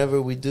 and then whenever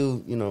we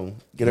do, you know,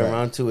 get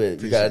around to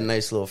it, you got a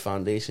nice little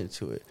foundation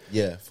to it.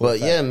 Yeah,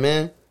 but yeah,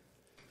 man,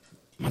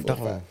 my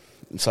dog.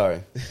 I'm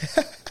sorry.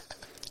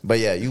 But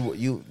yeah,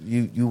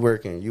 you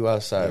working, you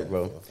outside,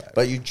 bro.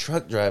 But you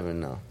truck driving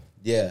now.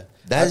 Yeah,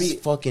 that's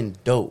fucking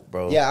dope,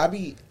 bro. Yeah,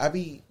 I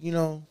be, you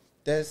know,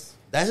 that's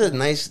a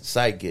nice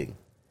side gig.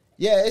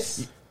 Yeah,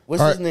 it's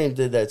what's his name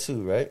did that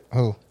too, right?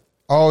 Who?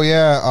 Oh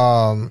yeah,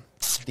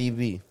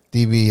 DB.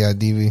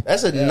 DB.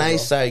 That's a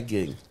nice side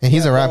gig, and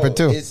he's a rapper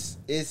too. It's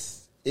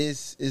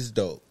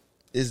dope.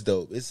 It's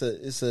dope. It's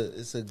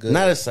a good.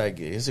 Not a side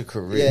gig. It's a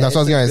career. Yeah, that's what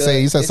I was gonna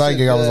say. You said side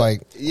gig. I was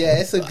like, yeah,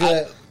 it's a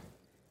good.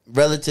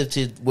 Relative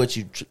to what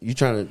you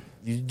trying to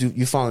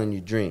you following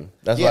your dream.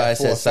 That's why I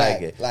said side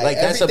gig. Like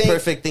that's a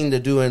perfect thing to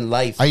do in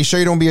life. Are you sure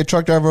you don't be a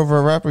truck driver over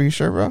a rapper? You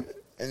sure, bro?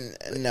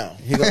 No.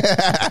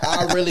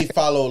 I really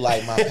follow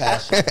like my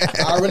passion.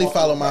 I really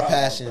follow my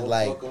passion.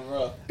 Like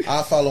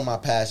I follow my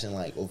passion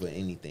like over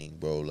anything,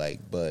 bro. Like,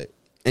 but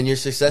and you're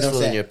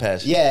successful in your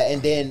passion. Yeah,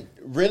 and then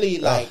really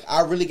like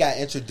I really got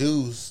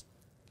introduced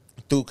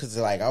through because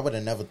like I would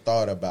have never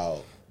thought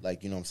about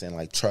like, you know what I'm saying,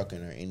 like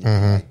trucking or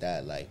anything like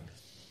that. Like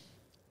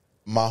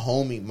my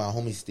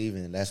homie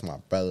Steven, that's my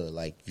brother.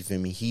 Like, you feel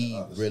me? He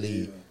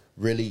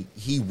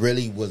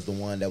really was the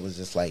one that was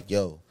just like,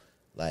 yo,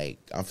 like,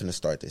 I'm finna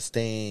start this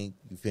thing.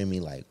 You feel me?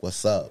 Like,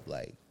 what's up?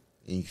 Like,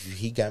 and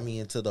he got me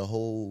into the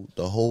whole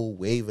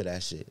wave of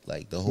that shit.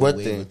 Like, the whole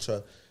wave of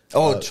truck.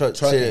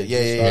 Trucking.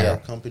 Yeah.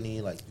 Company,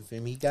 like, you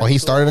feel me? He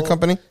started a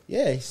company?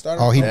 Yeah, he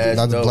started. Oh, he did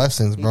the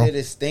blessings, bro. He did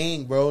his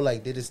thing, bro.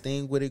 Like, did his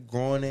thing with it,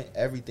 growing it,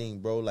 everything,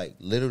 bro. Like,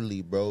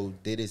 literally, bro,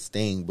 did his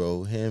thing,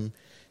 bro.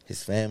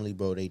 His family,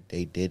 bro, they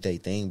did their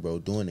thing, bro,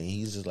 doing it.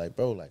 He's just like,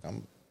 bro, like,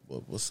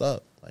 what's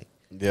up? Like,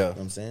 you know what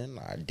I'm saying?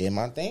 I did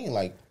my thing.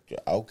 Like,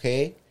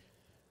 okay.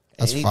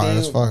 That's fine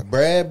as fuck.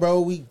 Brad,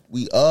 bro, we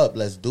up.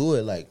 Let's do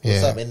it. Like,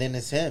 what's up? And then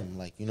it's him.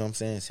 Like, you know what I'm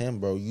saying? It's him,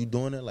 bro. You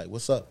doing it? Like,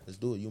 what's up? Let's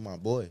do it. You my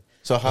boy.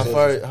 So how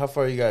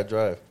far you gotta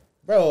drive?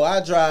 Bro,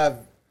 I drive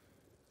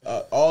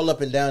all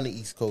up and down the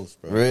East Coast,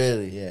 bro.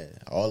 Really? Yeah.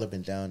 All up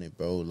and down it,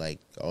 bro. Like,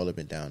 all up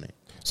and down it.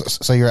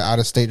 So you're an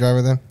out-of-state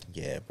driver then?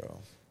 Yeah, bro.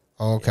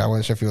 Oh, okay. I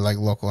wasn't sure if you were like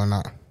local or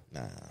not.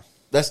 Nah.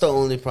 That's the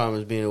only problem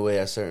is being away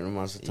at certain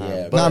amounts of time.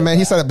 Yeah, but, nah, man,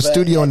 he set up a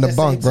studio in the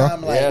bunk, bro.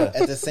 Time, like,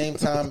 at the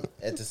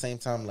same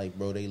time, like,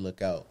 bro, they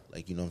look out.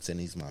 Like, you know what I'm saying?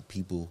 These my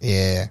people.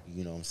 Yeah.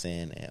 You know what I'm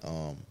saying?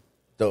 And,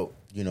 dope.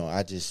 You know,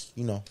 I just,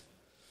 you know,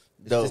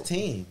 it's dope. the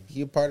team.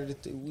 He a part of the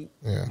team.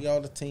 We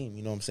all the team.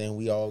 You know what I'm saying?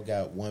 We all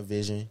got one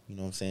vision. You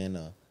know what I'm saying?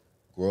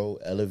 Grow,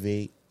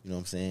 elevate. You know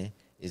what I'm saying?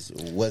 It's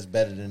what's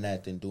better than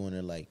that than doing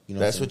it like, you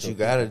know. That's what you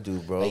gotta do,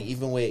 bro. Like,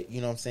 even with,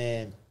 you know what I'm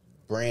saying,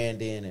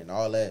 branding and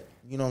all that.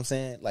 You know what I'm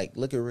saying? Like,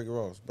 look at Rick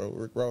Ross, bro.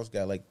 Rick Ross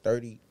got like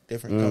 30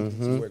 different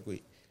companies he work with.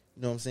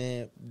 You know what I'm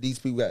saying? These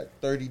people got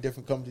 30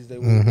 different companies they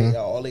work with.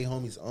 All they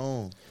homies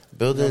own.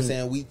 Building. You know what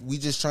I'm saying? We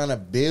just trying to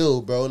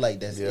build, bro.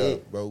 Like, that's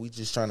it, bro. We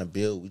just trying to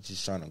build. We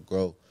just trying to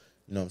grow.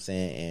 You know what I'm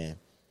saying? And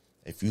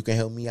if you can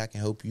help me, I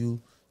can help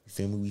you. You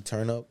feel me? We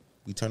turn up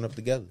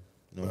together.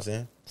 You know what I'm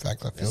saying?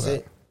 Fact, I feel that's that.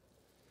 it.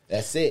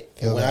 That's it.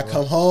 And when I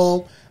come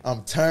home,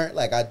 I'm turned.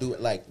 Like, I do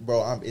it. Like,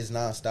 bro, it's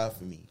nonstop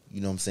for me. You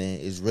know what I'm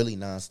saying? It's really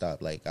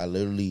nonstop. Like, I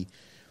literally,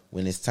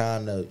 when it's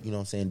time to, you know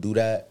what I'm saying, do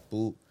that,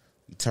 boop,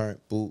 you turn,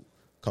 boop,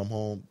 come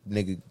home,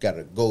 nigga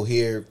gotta go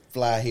here,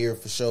 fly here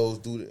for shows,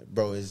 do that.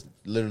 Bro, it's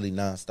literally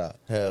nonstop.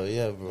 Hell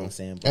yeah, bro. You know what I'm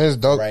saying? But it's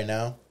dope. Right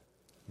now,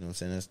 you know what I'm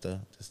saying?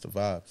 That's the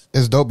vibes.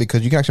 It's dope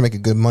because you can actually make a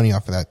good money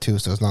off of that too.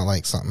 So it's not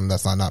like something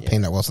that's not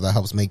paying that well. So that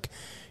helps make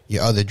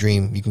your other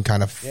dream. You can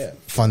kind of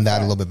fund that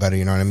a little bit better.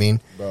 You know what I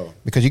mean? Bro.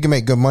 Because you can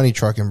make good money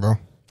trucking, bro.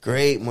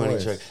 Great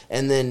money truck,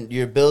 and then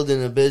you're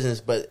building a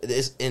business, but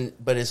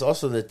it's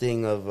also the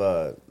thing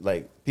of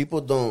like,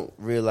 people don't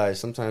realize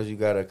sometimes you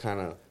gotta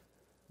kind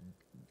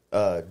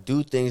of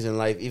do things in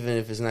life, even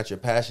if it's not your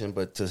passion,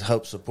 but to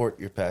help support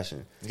your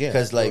passion. Yeah,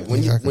 because like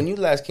when you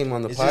last came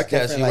on the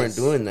podcast, you weren't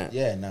doing that.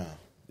 Yeah, nah.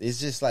 It's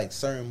just like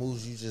certain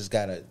moves you just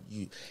gotta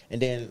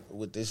and then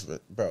with this,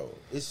 bro,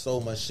 it's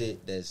so much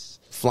shit that's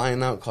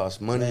flying out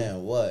costs money.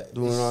 Man, what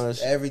doing all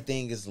this?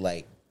 Everything is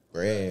like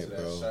bread,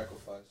 bro. Sacrifice.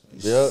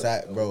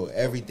 Bro,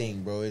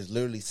 everything, bro. It's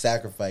literally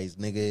sacrifice,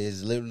 nigga.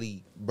 It's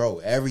literally, bro.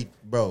 Everything,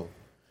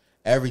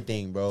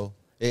 bro.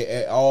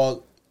 It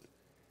all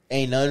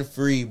ain't none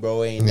free,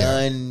 bro. Ain't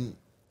none.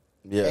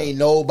 Yeah. Ain't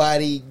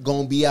nobody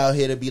gonna be out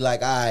here to be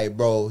like, all right,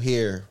 bro.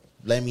 Here,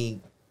 let me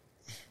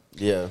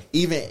Yeah.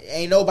 Even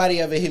ain't nobody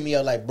ever hit me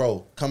up like,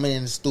 bro, coming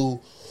in the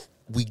stool,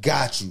 we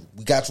got you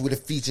with a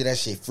feature, that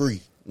shit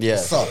free. Yeah.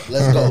 What's up?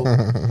 Let's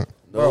go.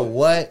 Bro,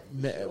 what?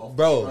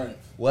 Bro,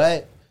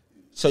 what?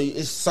 So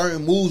it's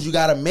certain moves you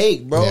gotta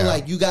make, bro. Yeah.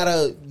 Like you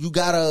gotta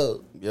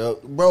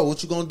Yep. Bro,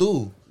 what you gonna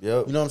do?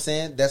 Yep. You know what I'm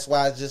saying? That's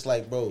why it's just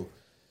like, bro,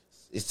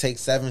 it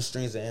takes 7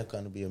 streams of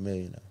income to be a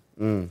millionaire.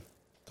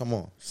 Come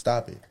on,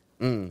 stop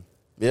it.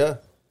 Yeah.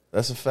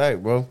 That's a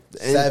fact, bro.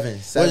 Seven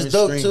what's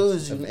dope streams too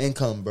is of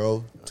income,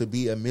 bro, to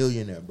be a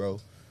millionaire, bro.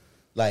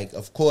 Like,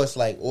 of course,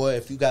 like, or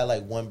if you got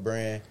like one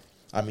brand,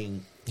 I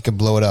mean, You can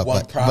blow it up,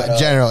 one product, but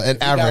general and if you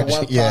got average,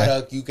 one yeah.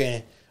 product, you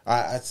can.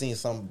 I seen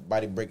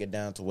somebody break it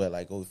down to where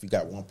like, oh, if you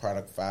got one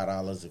product,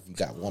 $5. If you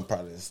got one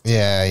product, it's $10.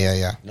 Yeah.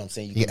 You know what I'm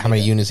saying? How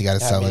many units you got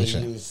to sell and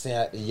shit?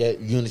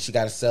 Units you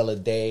got to sell a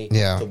day.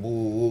 Yeah. To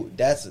woo.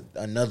 That's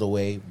another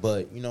way,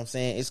 but you know what I'm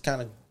saying? It's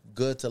kind of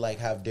good to like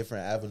have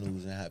different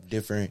avenues and have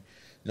different.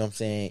 You know what I'm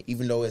saying?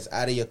 Even though it's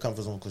out of your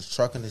comfort zone, because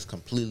trucking is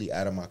completely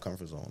out of my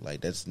comfort zone.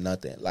 Like that's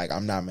nothing. Like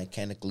I'm not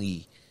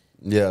mechanically.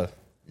 Yeah.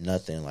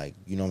 Nothing, like,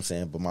 you know what I'm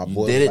saying? But my You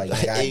boy did was it.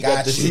 like, I You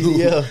got got the you.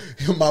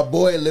 CDL. My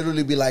boy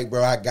literally be like,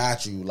 bro, I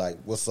got you. Like,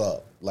 what's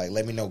up? Like,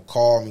 let me know,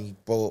 call me,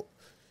 bro.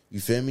 You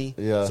feel me?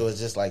 Yeah. So it's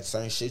just like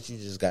certain shit you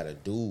just gotta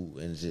do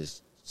and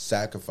just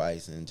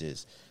sacrifice and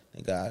just,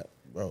 God,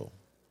 bro.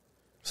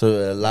 So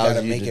it allows You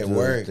gotta you make to it do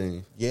work.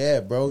 everything.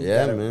 Yeah, bro.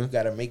 Yeah, man. man. You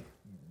gotta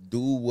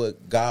do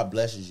what God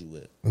blesses you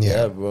with.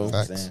 Yeah, bro. You know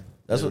what I'm saying?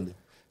 That's Literally. what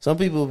some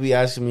people be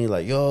asking me,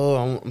 like, yo,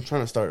 I'm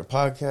trying to start a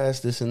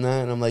podcast, this and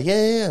that. And I'm like,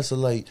 yeah. So,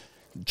 like,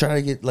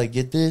 try to get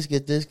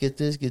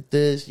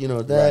this, you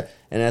know, that. Right.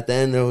 And at the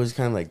end, it was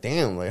kind of like,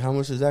 damn, like, how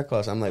much does that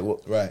cost? I'm like,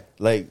 well, Right.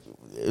 Like,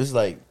 it was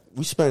like,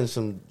 we spent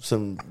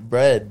some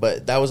bread,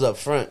 but that was up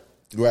front.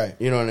 Right.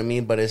 You know what I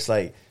mean? But it's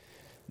like,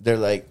 they're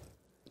like,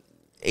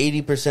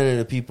 80% of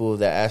the people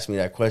that ask me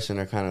that question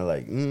are kind of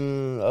like,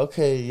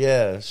 okay,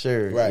 yeah,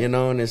 sure. Right. You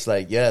know, and it's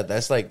like, yeah,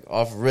 that's like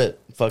off rip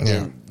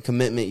fucking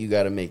commitment you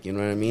got to make. You know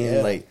what I mean?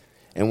 Yeah. Like,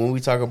 and when we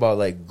talk about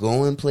like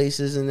going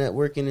places and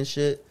networking and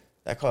shit,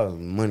 that costs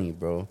money,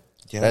 bro.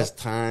 Yeah. That's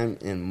time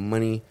and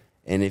money.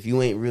 And if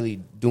you ain't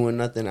really doing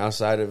nothing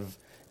outside of,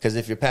 because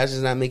if your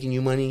passion's not making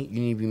you money, you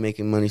need to be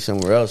making money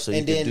somewhere else so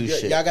you can do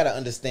shit. Y'all gotta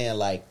understand,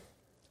 like,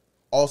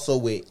 also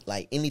with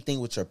like anything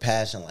with your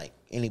passion, like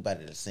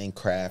anybody that sing,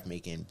 craft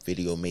making,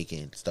 video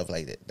making, stuff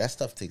like that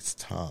stuff takes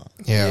time.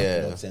 Yeah. You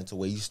know what I'm saying? To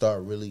where you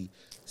start really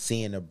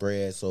seeing the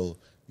bread, so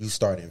you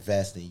start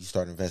investing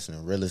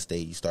in real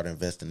estate, you start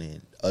investing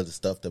in other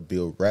stuff to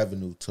build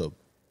revenue to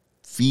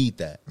feed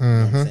that. You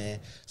know what I'm saying?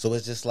 So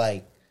it's just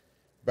like,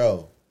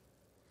 bro,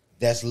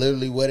 that's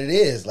literally what it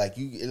is. Like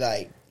you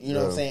know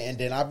what I'm saying? And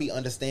then I be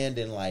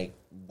understanding like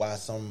why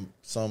some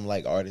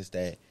like artists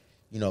that,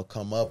 you know,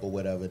 come up or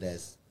whatever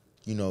that's,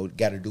 you know,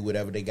 got to do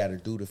whatever they got to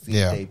do to feed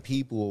their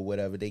people or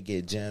whatever. They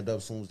get jammed up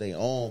as soon as they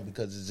own,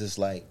 because it's just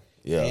like,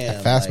 damn,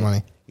 that fast like,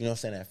 money. You know what I'm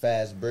saying? That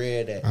fast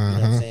bread. That, you know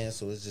what I'm saying?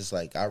 So it's just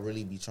like I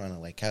really be trying to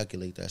like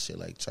calculate that shit,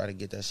 like try to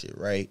get that shit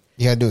right.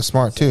 You gotta do it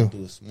smart too.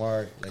 Do it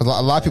smart. Like, A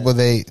lot of people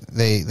they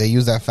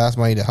use that fast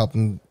money to help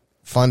them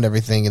fund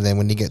everything, and then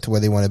when they get to where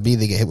they want to be,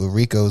 they get hit with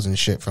RICOs and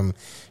shit from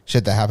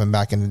shit that happened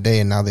back in the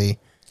day, and now they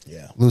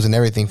losing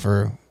everything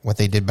for what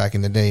they did back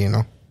in the day. You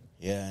know?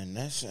 Yeah, and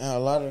that's a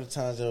lot of the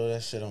times though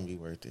that shit don't be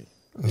worth it.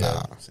 Nah. You know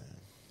what I'm saying?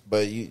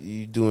 But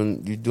you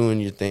doing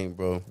your thing,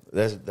 bro.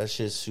 That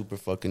shit's super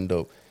fucking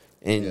dope.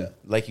 And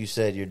like you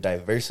said, you're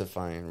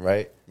diversifying,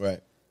 right?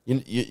 Right.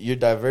 You're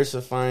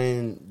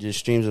diversifying your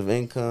streams of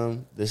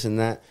income, this and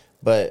that.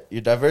 But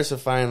you're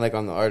diversifying like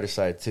on the artist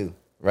side too,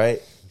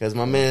 right? Because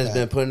my man's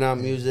been putting out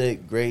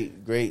music,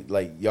 great.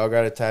 Like y'all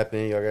gotta tap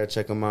in, y'all gotta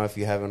check him out if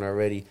you haven't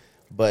already.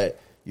 But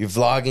you're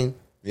vlogging,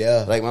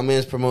 Like my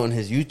man's promoting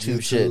his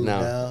YouTube shit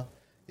now.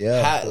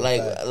 Yeah. How,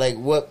 like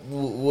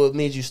what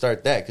made you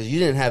start that? Because you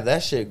didn't have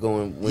that shit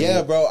going.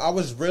 Bro. I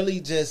was really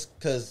just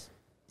because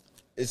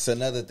it's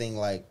another thing.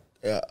 Like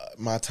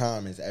my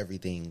time is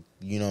everything.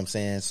 You know what I'm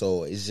saying?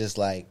 So it's just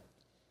like,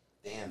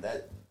 damn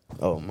that.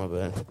 Oh my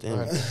bad. Damn.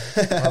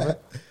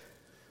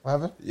 What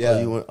happened? Yeah.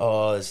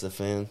 It's the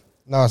fan.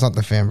 No, it's not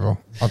the fan, bro.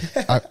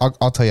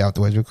 I'll tell you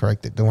afterwards. You'll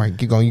correct it. Don't worry.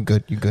 Keep going. You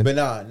good. But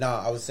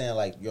nah. I was saying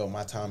like, yo,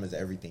 my time is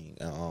everything.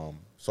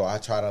 So I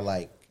try to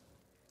like,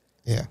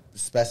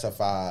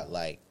 specify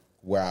like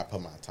where I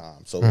put my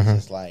time. So it's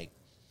just like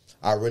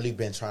I really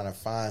been trying to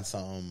find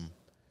something,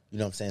 you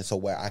know what I'm saying, so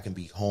where I can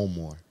be home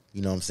more.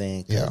 You know what I'm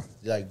saying? 'Cause,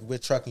 like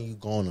with trucking, you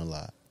going a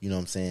lot. You know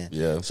what I'm saying?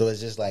 Yeah. So it's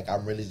just like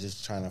I'm really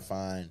just trying to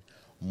find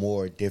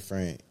more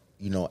different,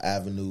 you know,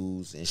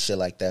 avenues and shit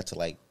like that to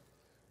like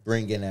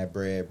bring in that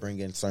bread, bring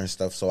in certain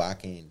stuff so I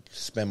can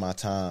spend my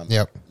time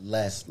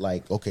less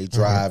like, okay,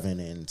 driving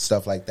and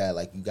stuff like that.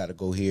 Like you got to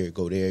go here,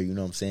 go there, you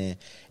know what I'm saying?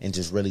 And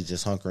just really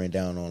just hunkering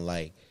down on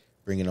like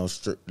bringing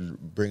those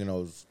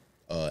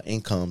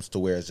incomes to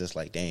where it's just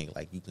like, dang,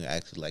 like you can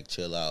actually like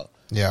chill out.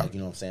 Yeah. Like, you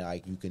know what I'm saying?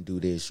 Like you can do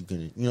this, you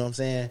can, you know what I'm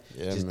saying?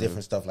 Yeah, just man.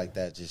 different stuff like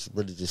that. Just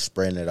really just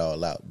spreading it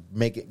all out.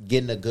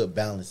 Getting a good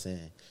balance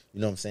in,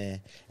 you know what I'm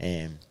saying?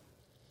 And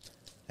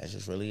That's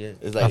just really it.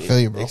 It's like I feel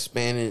you, bro.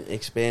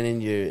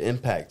 expanding your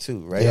impact too,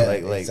 right? Yeah,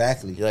 like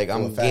exactly. Like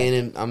I'm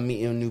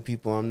meeting new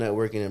people. I'm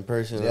networking in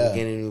person. Yeah. I'm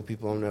gaining new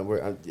people.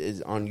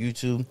 It's on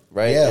YouTube,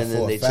 right? Yeah, and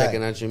then they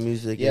checking out your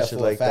music and shit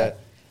like that.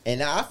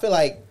 And I feel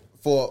like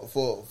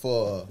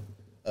for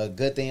a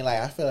good thing, like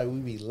I feel like we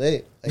be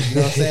lit, like you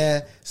know what I'm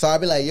saying. So I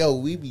be like, yo,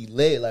 we be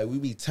lit, like we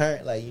be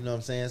turned, like you know what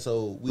I'm saying.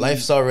 So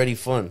Life's already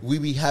fun. We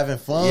be having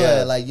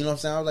fun, like you know what I'm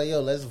saying. I was like,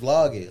 yo, let's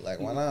vlog it, like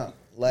why not?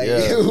 Like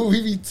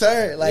we be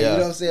turned, like you know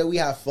what I'm saying. We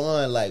have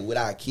fun, like with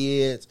our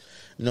kids.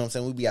 You know what I'm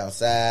saying? We be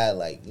outside,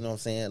 like, you know what I'm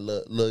saying?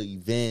 Little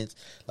events.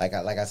 Like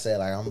I said,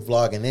 like I'm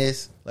vlogging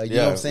this. Like, you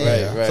know what I'm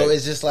saying? Right. So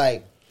it's just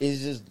like,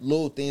 it's just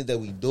little things that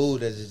we do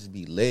that just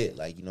be lit.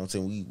 Like, you know what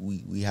I'm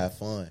saying? We have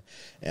fun.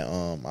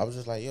 And I was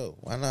just like, yo,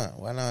 why not?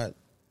 Why not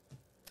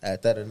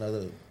add that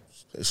another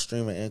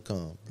stream of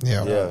income?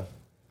 Yeah.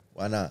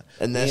 Why not?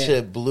 And that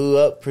shit blew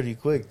up pretty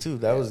quick too.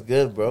 That was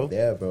good, bro.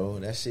 Yeah, bro.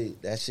 That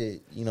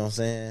shit, you know what I'm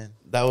saying?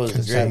 That was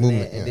great.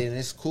 Movement, And then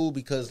it's cool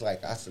because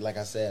like I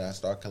said, I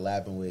start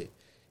collabing with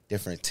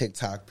different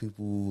TikTok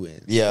people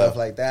and stuff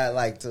like that,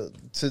 like to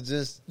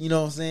just, you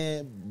know what I'm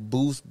saying,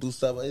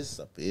 boost up. It's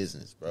a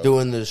business, bro.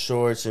 Doing the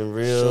shorts and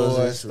reels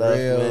and stuff,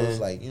 man.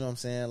 Like, you know what I'm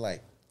saying,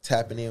 like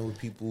tapping in with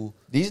people.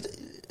 You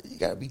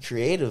gotta be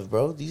creative,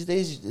 bro. These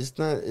days, it's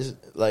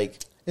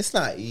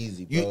not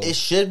easy, bro. It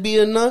should be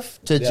enough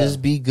to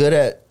just be good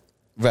at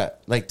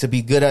rap, like to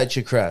be good at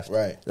your craft,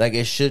 right? Like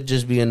it should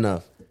just be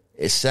enough.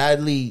 It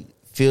sadly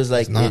feels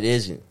like it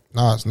isn't.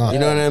 No, it's not. You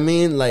know what I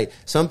mean? Like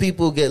some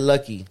people get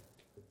lucky.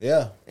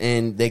 Yeah.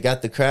 And they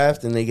got the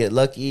craft and they get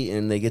lucky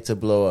and they get to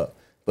blow up.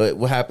 But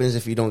what happens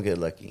if you don't get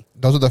lucky?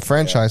 Those are the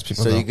franchise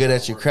people. So though. you're good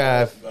at your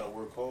craft. You gotta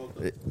work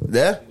hard.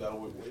 Yeah. You gotta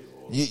work way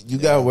hard. You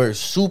gotta work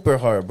super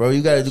hard, bro.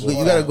 You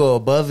gotta go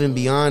above and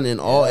beyond in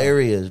all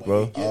areas,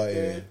 bro. When you get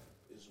there,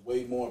 it's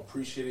way more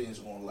appreciated and it's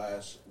gonna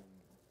last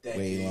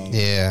decades. Way longer.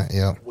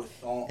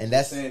 Yeah. And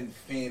that's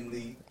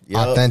family.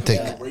 Authentic.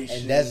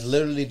 And that's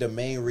literally the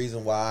main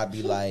reason why I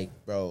be like,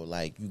 bro,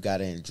 like you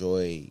gotta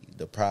enjoy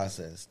the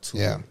process too.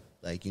 Yeah.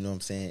 Like, you know what I'm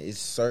saying?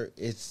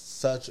 It's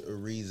such a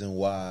reason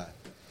why,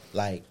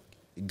 like,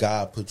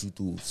 God put you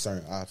through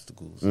certain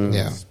obstacles.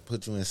 Yeah.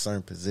 Put you in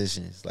certain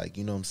positions. Like,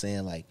 you know what I'm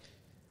saying? Like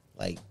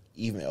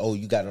even,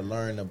 you got to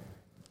learn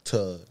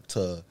to,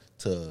 you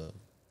know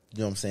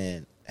what I'm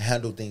saying,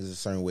 handle things a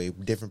certain way.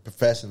 Different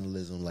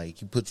professionalism. Like,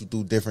 he put you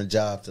through different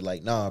jobs to,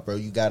 like, nah, bro,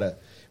 you got to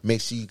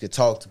make sure you can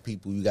talk to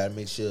people. You got to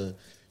make sure, you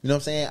know what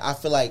I'm saying? I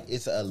feel like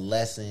it's a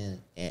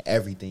lesson in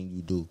everything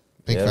you do.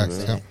 Big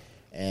facts. Yeah.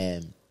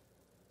 And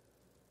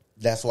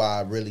that's why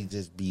I really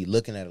just be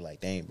looking at it like,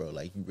 dang, bro,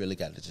 like you really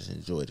got to just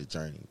enjoy the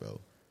journey, bro.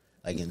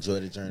 Like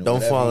enjoy the journey.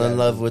 Don't fall in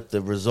love with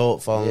the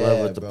result. Fall in love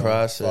with the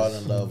process. Fall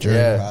in love with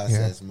the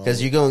process,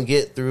 because you're gonna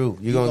get through.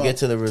 You're gonna get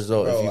to the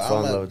result if you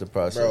fall in love with the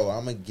process. Bro,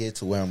 I'm gonna get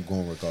to where I'm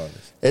going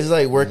regardless. It's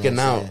like working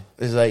out.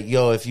 It's like,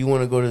 yo, if you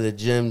want to go to the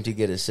gym to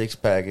get a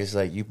 6-pack, it's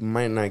like you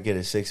might not get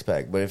a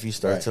 6-pack, but if you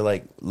start to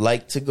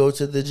like to go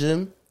to the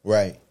gym.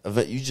 Right.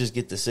 You just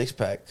get the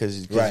 6-pack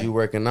because you're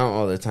working out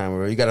all the time.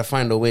 Or you got to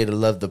find a way to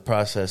love the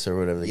process or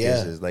whatever the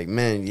case is. Like,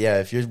 man,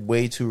 if you're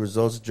way too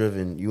results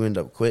driven, you end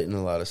up quitting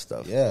a lot of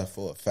stuff. Yeah,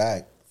 for a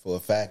fact.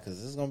 Because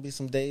there's going to be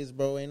some days,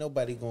 bro, ain't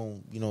nobody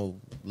going to,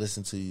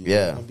 listen to you. Yeah.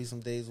 There's going to be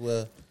some days where,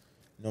 you know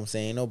what I'm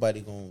saying, ain't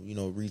nobody going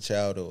to, reach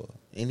out or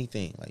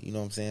anything. Like, you know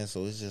what I'm saying?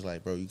 So it's just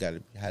like, bro, you got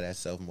to have that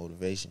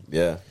self-motivation.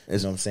 Yeah. You know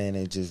what I'm saying?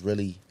 And just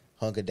really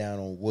hunker down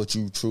on what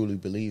you truly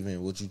believe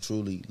in, what you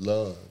truly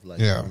love.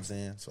 Like, you know what I'm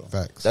saying? So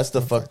facts. That's the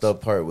fucked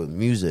up part with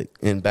music.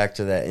 And back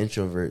to that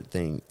introvert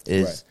thing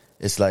is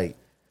it's like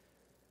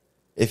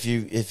if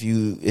you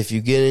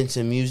get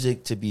into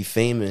music to be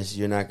famous,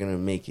 you're not gonna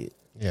make it.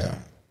 Yeah.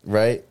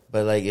 Right?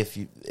 But like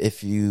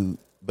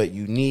but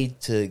you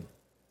need to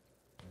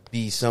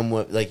be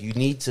somewhat like you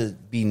need to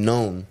be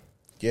known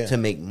to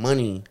make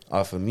money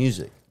off of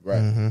music. Right.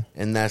 Mm-hmm.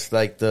 And that's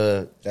like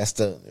that's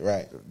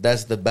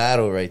the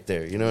battle right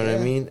there. You know what I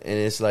mean? And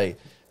it's like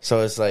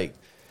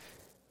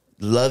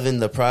loving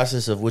the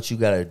process of what you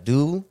gotta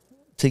do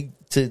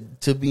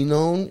to be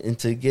known and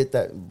to get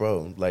that,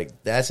 bro. Like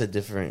that's a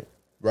different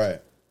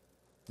right.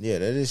 Yeah,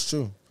 that is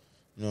true.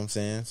 You know what I'm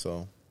saying?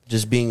 So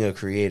just being a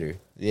creator.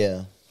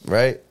 Yeah.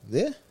 Right?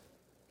 Yeah.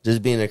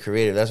 Just being a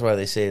creator. That's why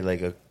they say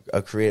like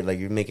a creator, like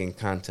you're making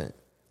content.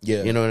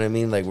 Yeah, you know what I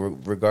mean. Like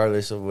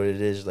regardless of what it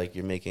is, like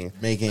you're making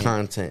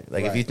content.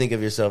 Like if you think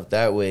of yourself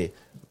that way,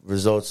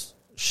 results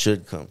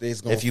should come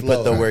if you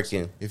put the work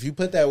in. If you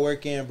put that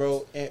work in,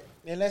 bro, and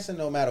that's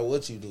no matter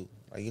what you do.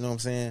 Like, you know what I'm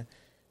saying.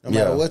 No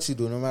matter what you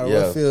do, no matter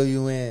what field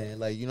you in,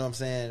 like, you know what I'm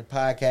saying,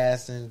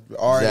 podcasting,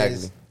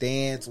 artists,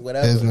 dance,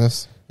 whatever,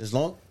 business. As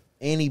long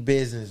any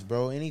business,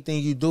 bro,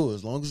 anything you do,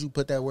 as long as you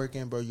put that work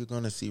in, bro, you're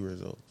gonna see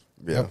results.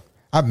 Yeah, yep.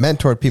 I've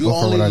mentored people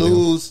for what I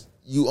do.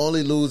 You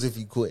only lose if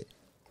you quit.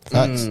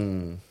 Facts.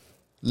 Literally,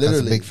 that's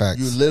a big facts.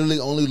 You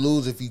literally only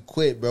lose if you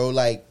quit, bro.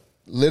 Like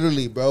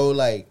literally, bro.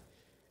 Like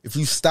if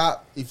you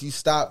stop,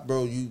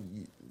 bro, you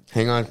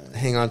Hang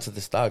on to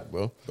the stock,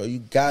 bro. Bro, you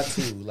got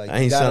to. Like, I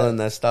ain't selling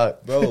that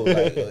stock. Bro,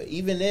 like,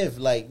 even if,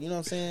 like, you know what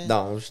I'm saying?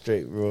 No, I'm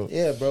straight, bro.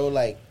 Yeah, bro,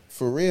 like,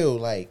 for real,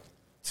 like,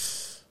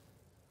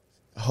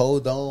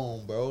 hold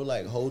on, bro.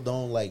 Like, hold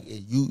on. Like,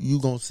 you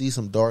gonna see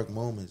some dark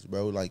moments,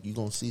 bro. Like, you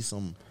gonna see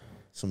some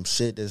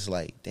shit that's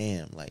like,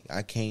 damn, like,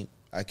 I can't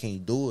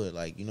do it.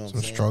 Like, you know what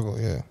I'm saying?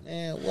 Struggle, yeah.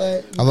 Man,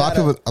 what? A lot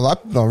of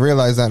people don't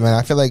realize that, man.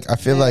 I feel like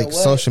what?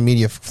 social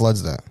media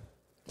floods that.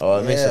 Oh,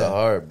 it makes it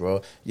hard,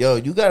 bro. Yo,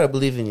 you gotta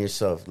believe in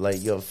yourself.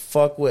 Like, yo,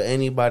 fuck what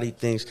anybody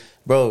thinks.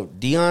 Bro,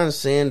 Deion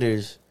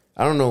Sanders,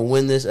 I don't know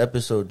when this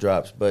episode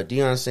drops, but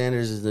Deion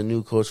Sanders is the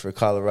new coach for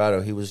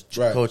Colorado. He was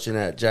coaching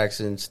at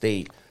Jackson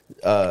State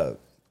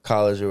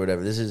College or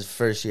whatever. This is his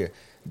first year.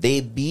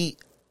 They beat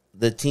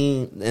the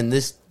team, and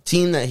this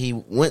team that he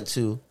went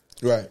to,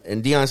 right.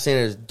 And Deion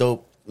Sanders,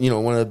 dope, you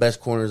know, one of the best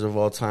corners of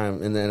all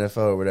time in the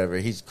NFL or whatever.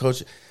 He's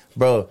coaching.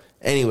 Bro,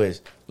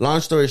 anyways, long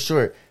story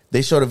short,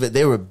 they showed a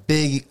they were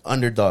big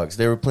underdogs.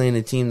 They were playing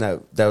a team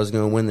that was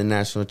going to win the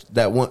national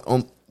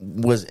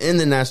was in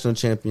the national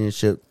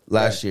championship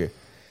last year.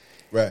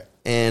 Right.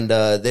 And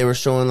they were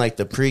showing like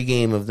the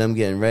pregame of them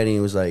getting ready. He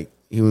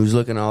was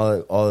looking at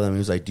all of them. He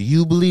was like, "Do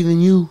you believe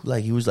in you?"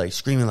 Like, he was like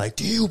screaming like,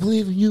 "Do you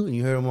believe in you?" And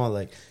you heard them all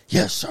like,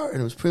 "Yes, sir."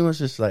 And it was pretty much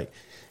just like,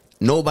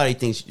 everybody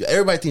thinks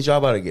y'all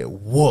about to get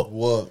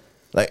whooped.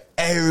 Like,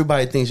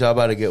 everybody thinks y'all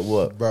about to get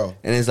whooped, bro.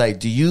 And it's like,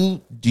 do you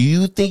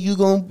think you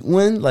gonna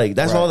win? Like,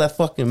 that's all that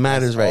fucking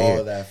matters right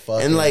here. That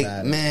fucking and like,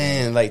 matters,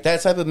 man, like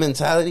that type of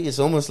mentality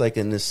is almost like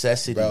a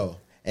necessity, bro.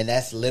 And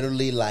that's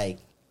literally like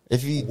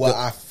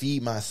I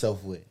feed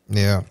myself with.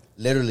 Yeah,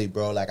 literally,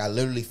 bro. Like, I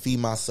literally feed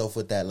myself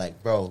with that.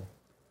 Like, bro,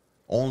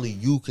 only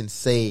you can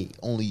say.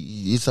 Only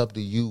it's up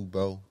to you,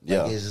 bro.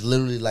 Like, it's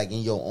literally like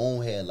in your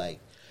own head. Like,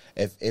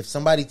 if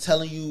somebody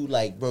telling you,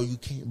 like, bro, you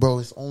can't, bro,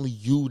 it's only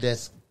you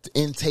that's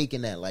in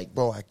taking that. Like,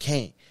 bro, I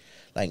can't.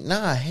 Like,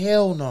 nah,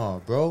 hell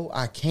no, bro.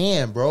 I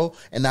can, bro,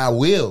 and I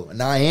will,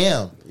 and I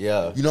am.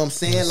 Yeah, you know what I'm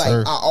saying? Yes, like,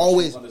 sir. I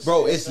always,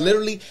 bro. It's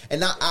literally,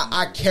 and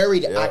I carry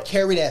that. I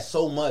carry that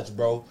so much,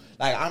 bro.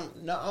 Like, I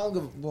don't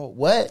give a, bro,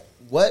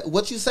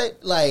 what you say?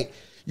 Like,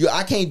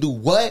 I can't do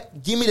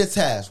what? Give me the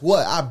task.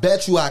 What? I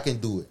bet you I can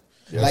do it.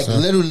 Yes, like, sir.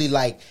 Literally,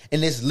 like,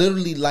 and it's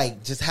literally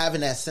like just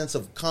having that sense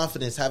of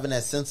confidence, having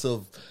that sense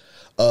of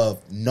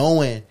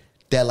knowing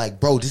that,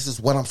 like, bro, this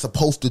is what I'm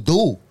supposed to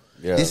do.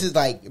 Yeah. This is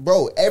like,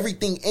 bro,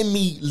 everything in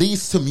me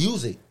leads to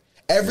music.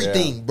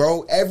 Everything,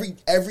 bro. Every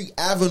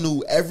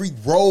avenue, every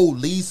road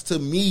leads to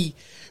me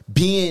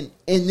being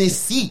in this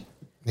seat.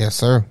 Yes,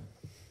 sir.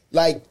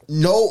 Like,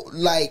 no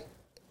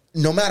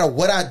matter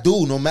what I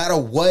do, no matter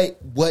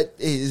what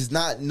is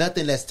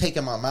nothing that's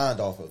taking my mind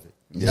off of it.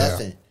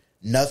 Yeah.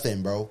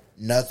 Nothing, bro.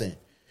 Nothing.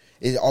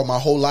 It's all my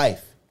whole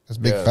life. That's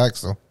big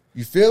facts, though.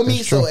 You feel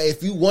me? So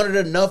if you want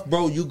it enough,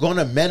 bro, you're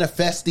gonna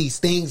manifest these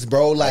things,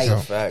 bro. Like,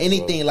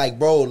 anything, bro. Like,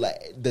 bro,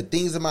 like the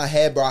things in my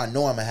head, bro, I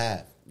know I'm gonna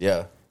have.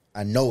 Yeah,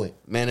 I know it.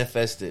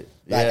 Manifest it.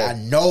 Like, I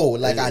know,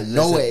 like, I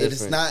know it.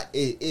 It's not.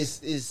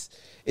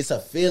 It's a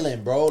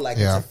feeling, bro. Like,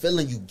 it's a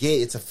feeling you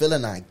get. It's a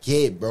feeling I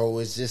get, bro.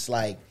 It's just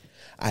like,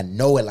 I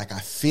know it. Like, I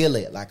feel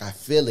it. Like, I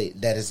feel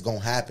it that it's gonna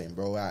happen,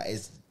 bro.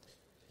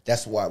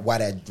 That's where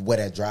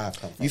that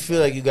drive comes from. You feel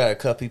like you gotta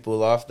cut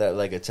people off that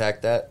like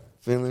attack that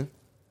feeling?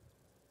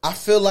 I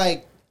feel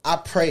like I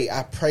pray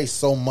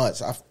so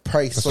much. I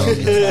pray so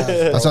many times,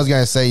 bro. That's what I was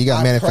gonna say. You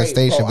got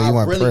manifestation, bro, but you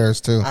want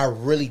prayers too. I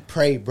really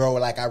pray, bro.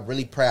 Like, I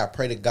really pray. I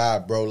pray to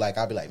God, bro. Like,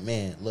 I'll be like,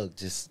 man, look,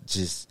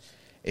 just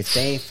if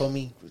they ain't for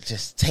me,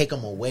 just take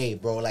them away,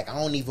 bro. Like,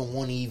 I don't even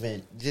want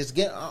to just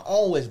get. I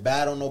always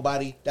bad on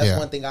nobody. That's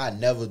one thing I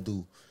never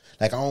do.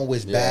 Like, I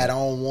always bad. I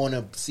don't want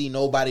to see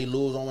nobody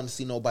lose. I don't want to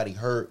see nobody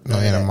hurt. No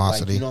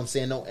animosity. Like, you know what I'm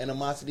saying? No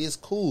animosity. It's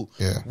cool.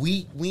 Yeah.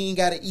 We ain't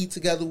got to eat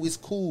together. It's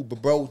cool.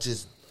 But, bro,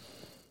 just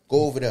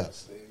go over there.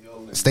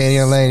 Stay in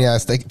your lane, yeah.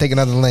 Take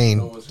another lane.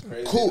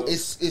 Cool.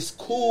 It's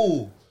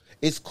cool.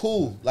 It's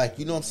cool. Like,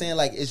 you know what I'm saying?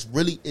 Like, it's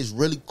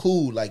really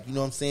cool. Like, you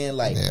know what I'm saying?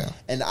 Like,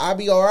 and I'll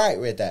be all right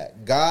with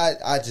that. God,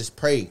 I just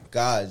pray.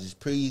 God, just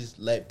please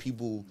let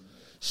people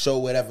show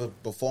whatever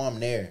before I'm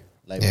there.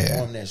 Like,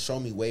 before I'm there, show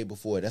me way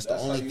before. That's the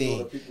only thing.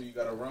 Know the people you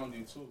got around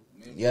you too.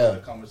 You had a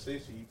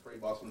conversation. You pray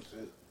about some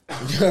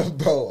shit.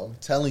 Bro, I'm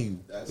telling you,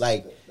 that's,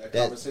 like that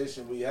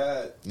conversation we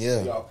had.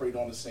 Y'all prayed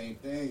on the same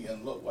thing,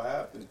 and look what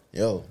happened.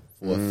 Yo,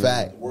 for a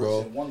fact,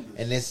 bro.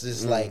 And it's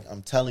just like,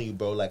 I'm telling you,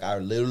 bro. Like, I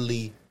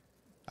literally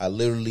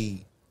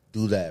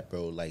do that,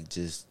 bro. Like,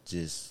 just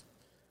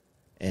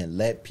and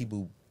let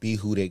people be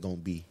who they gonna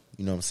be.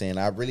 You know what I'm saying?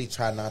 I really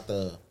try not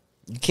to.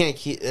 You can't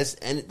keep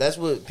that's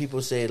what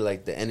people say,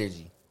 like the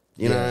energy.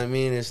 You know what I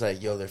mean? It's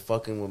like, yo, they're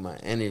fucking with my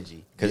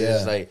energy. Because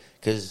it's like,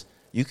 because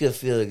you can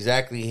feel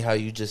exactly how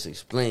you just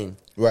explained.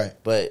 Right.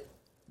 But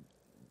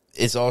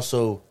it's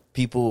also,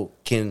 people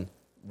can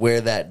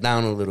wear that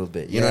down a little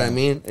bit. You know what I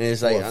mean? And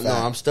it's like, no,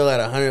 I'm still at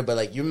 100, but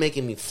like you're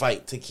making me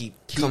fight to keep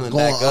coming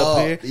back up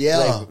here. Yeah,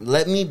 like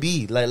let me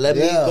be, like let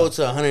me go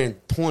to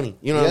 120.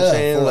 You know what I'm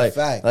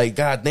saying? Like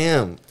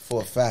goddamn.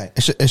 For a fact,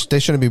 they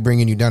shouldn't be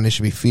bringing you down. They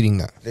should be feeding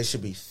that. They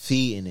should be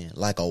feeding it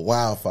like a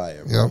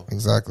wildfire, bro. Yeah,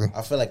 exactly.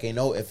 I feel like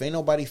if ain't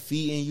nobody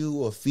feeding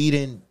you or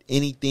feeding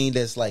anything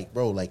that's like,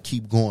 bro, like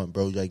keep going,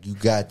 bro. Like you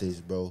got this,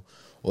 bro.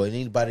 Or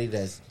anybody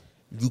that's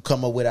you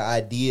come up with an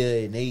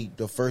idea and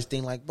the first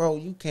thing like, bro,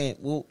 you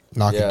can't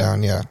knock it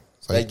down. Yeah,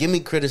 like give me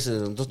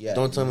criticism.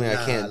 Don't tell me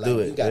I can't do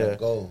it. You gotta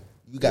go.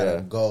 You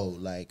gotta go.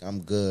 Like I'm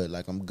good.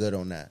 Like I'm good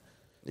on that.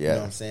 Yeah, you know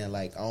what I'm saying?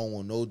 Like I don't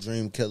want no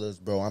dream killers,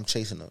 bro. I'm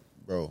chasing them,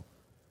 bro.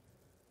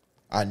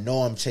 I know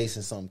I'm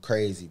chasing something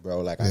crazy,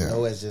 bro. Like, I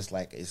know it's just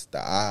like, it's the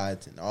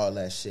odds and all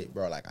that shit,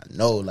 bro. Like, I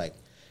know, like,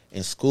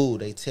 in school,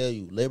 they tell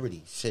you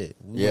liberty, shit.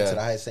 We went to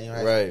the same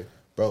high school.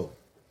 Bro,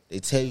 they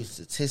tell you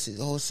statistics.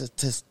 Oh, it's a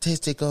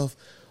statistic of,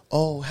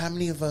 how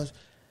many of us,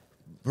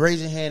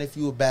 raise your hand if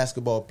you a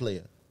basketball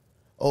player.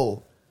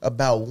 Oh,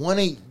 about one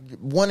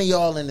of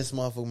y'all in this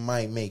motherfucker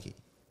might make it.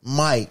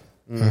 Might.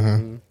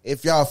 Mm-hmm.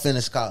 If y'all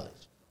finish college.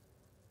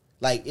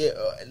 Like,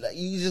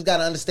 you just got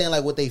to understand,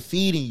 like, what they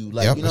feeding you.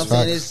 Like, you know what I'm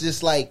saying? It's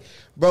just like,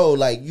 bro,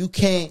 like, you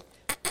can't,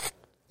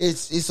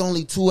 it's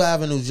only two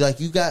avenues. Like,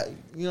 you got,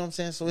 you know what I'm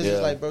saying? So it's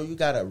just like, bro, you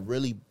got to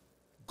really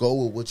go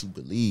with what you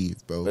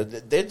believe, bro.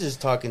 But they're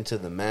just talking to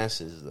the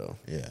masses, though.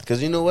 Yeah.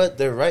 Because you know what?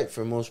 They're right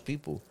for most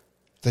people.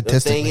 The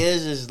thing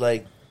is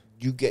like,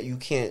 you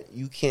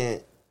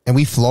can't. And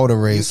we float a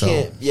race, so.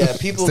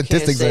 People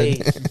can't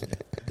say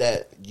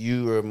that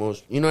you are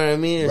most, you know what I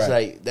mean? It's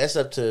like, that's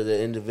up to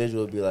the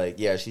individual to be like,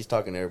 yeah, she's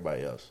talking to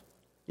everybody else.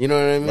 You know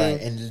what I mean?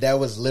 Right, and that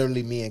was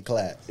literally me in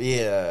class.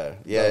 Yeah,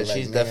 bro,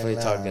 she's definitely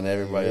talking to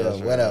everybody else.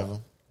 Right whatever.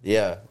 Now.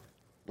 Yeah.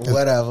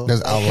 Whatever.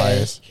 There's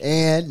outliers.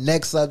 And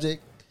next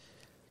subject,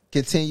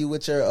 continue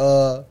with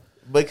your,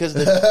 because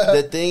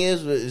the thing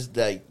is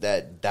like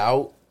that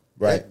doubt,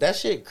 right? That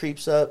shit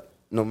creeps up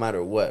no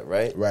matter what,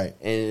 right? Right.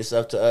 And it's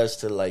up to us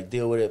to like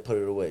deal with it, put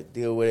it away.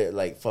 Deal with it,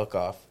 like fuck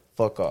off.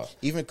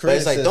 Even criticism. But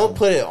it's like, don't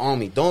put it on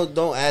me.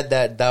 Don't add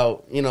that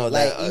doubt. You know,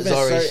 like that is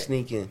already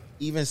sneaking.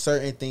 Even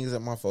certain things that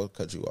my folks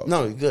cut you off.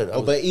 No, you're good.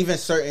 But even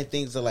certain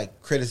things are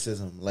like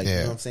criticism. Like you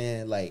know what I'm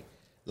saying? Like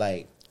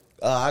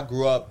I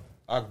grew up.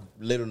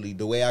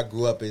 The way I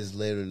grew up is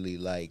literally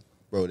like,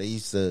 bro. They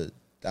used to,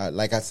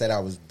 like I said, I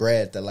was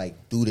bred to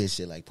like do this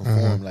shit, like perform.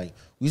 Mm-hmm. Like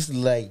we used to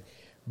like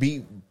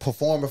be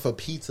performing for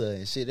pizza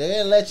and shit. They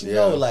didn't let you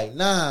know, like,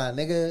 nah,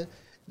 nigga,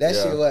 that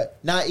shit. What?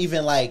 Not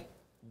even like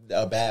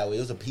a bad way.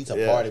 It was a pizza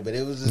party, but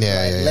it was just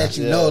let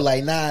you know,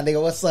 like, nah,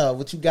 nigga, what's up?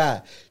 What you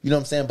got? You know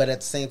what I'm saying? But at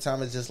the same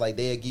time, it's just like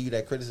they'll give you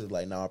that criticism,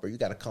 like, nah, bro, you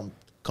got to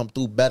come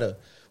through better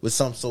with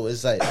some. So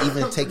it's like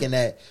even taking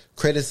that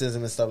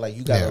criticism and stuff, like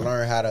you got to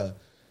learn how to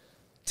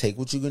take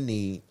what you can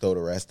need, throw the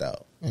rest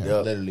out.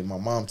 Yeah. Literally, my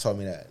mom taught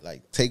me that.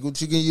 Like, take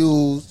what you can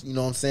use. You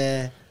know what I'm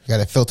saying? You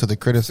got to filter the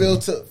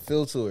criticism.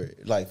 Filter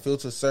it. Like,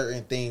 filter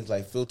certain things.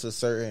 Like, filter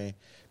certain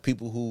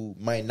people who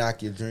might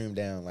knock your dream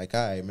down. Like,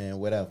 all right, man,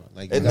 whatever.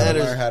 Like, you gotta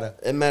learn how to.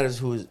 It matters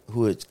who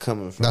it's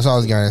coming from. That's what I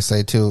was gonna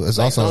say too. It's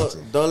like,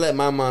 also don't let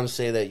my mom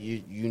say that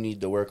you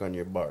need to work on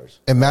your bars.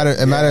 It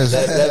matters.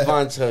 Let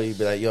Vaughn tell you,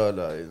 be like, yo,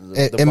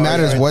 it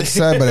matters what's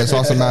said, but it's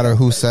also matter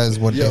who says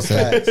what they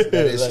said. That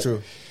is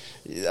true.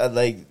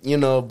 Like, you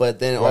know, but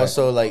then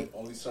also like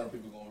only certain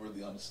people gonna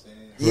really understand.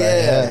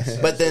 Yeah,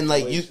 but then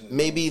like you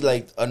maybe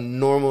like a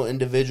normal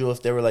individual,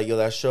 if they were like, yo,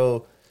 that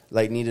show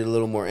like needed a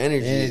little more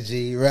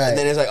energy, right? And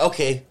then it's like,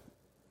 okay,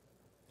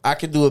 I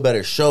could do a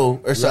better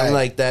show or something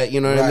like that. You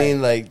know what I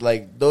mean?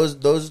 Like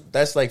those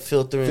that's like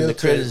filtering the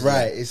criticism,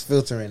 right? It's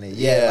filtering it.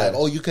 Yeah, like,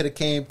 oh, you could have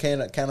came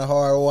kind of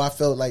hard. Oh, I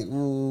felt like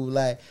ooh,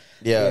 like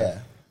yeah.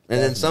 And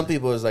then some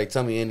people is like,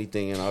 tell me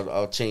anything and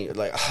I'll change.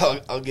 Like,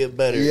 I'll get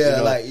better. Yeah, you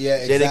know? like, yeah,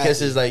 exactly.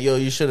 Jadakiss is like, yo,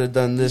 you should have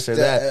done this or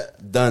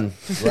that. Done.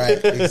 Right,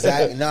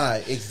 exactly. Nah,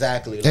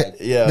 exactly. Like,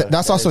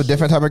 that's also a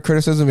different type of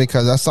criticism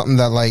because that's something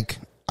that like,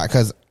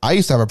 because I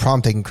used to have a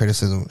problem taking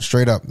criticism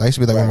straight up. That used to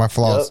be like one of my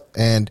flaws.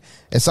 And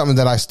it's something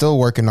that I'm still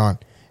working on.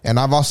 And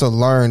I've also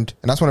learned,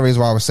 and that's one of the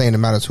reasons why I was saying it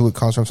matters who it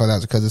comes from, so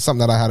that's because it's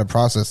something that I had to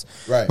process.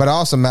 Right. But I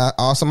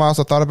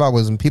also thought about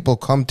was when people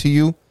come to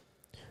you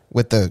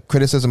with the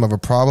criticism of a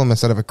problem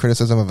instead of a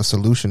criticism of a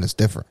solution, is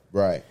different.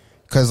 Right.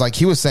 Because like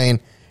he was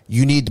saying,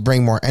 you need to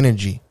bring more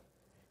energy.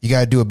 You got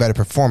to do a better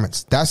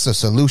performance. That's the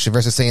solution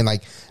versus saying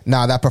like,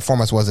 nah, that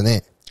performance wasn't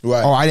it.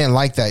 Right. Oh, I didn't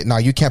like that. No,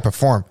 you can't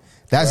perform.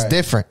 That's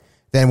different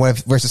than what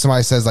if versus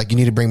somebody says like, you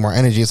need to bring more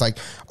energy. It's like,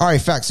 all right,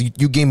 facts.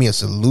 You gave me a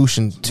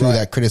solution to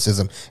that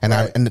criticism. And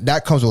and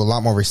that comes with a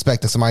lot more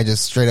respect than somebody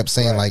just straight up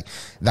saying like,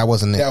 that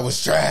wasn't it. That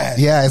was trash.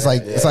 Yeah. It's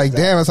like,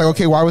 damn, it's like,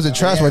 okay, why was it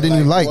trash? What didn't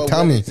you like?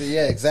 Tell me.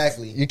 Yeah,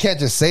 exactly. You can't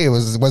just say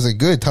was it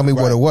good? Tell me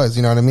what it was.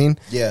 You know what I mean?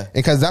 Yeah.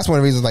 Because that's one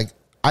of the reasons like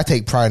I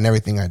take pride in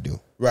everything I do.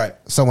 Right.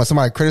 So when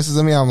somebody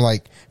criticizes me, I'm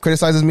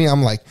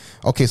like,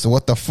 okay, so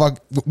what the fuck?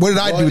 What did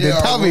I do?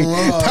 Then tell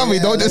me.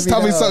 Don't just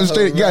tell me something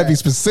straight. You gotta be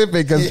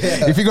specific because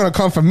if you're gonna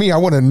come from me, I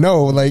want to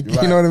know. Like,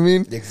 you know what I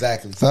mean?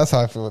 Exactly. So that's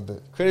how I feel with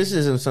it.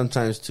 Criticism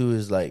sometimes too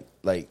is like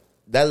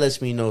that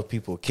lets me know if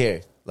people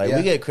care. Like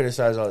we get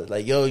criticized all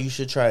like, yo, you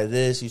should try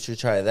this, you should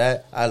try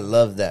that. I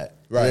love that.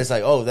 Right. And it's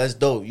like, oh, that's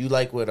dope. You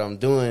like what I'm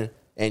doing,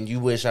 and you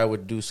wish I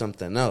would do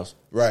something else.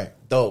 Right.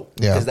 Dope.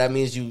 Yeah. Because that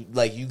means you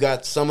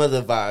got some of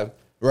the vibe.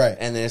 Right.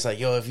 And then it's like,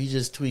 yo, if you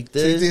just tweak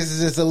this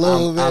is just a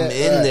little bit. I'm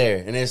in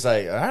there. And it's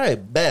like, all right,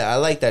 bet. I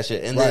like that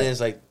shit. And then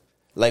it's like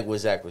what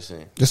Zach was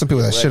saying. There's some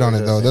people that shit on it,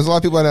 though. There's a lot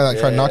of people that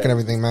try knocking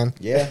everything, man.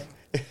 Yeah.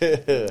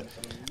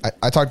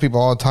 I talk to people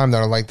all the time that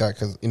are like that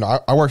because,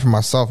 I work for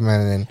myself,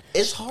 man. And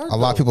it's hard. A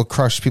lot of people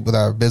crush people that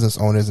are business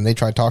owners and they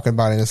try talking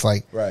about it. And it's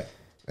like, right.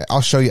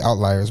 I'll show you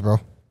outliers, bro.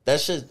 That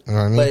shit, you know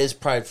what I mean? But it's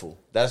prideful.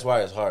 That's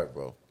why it's hard,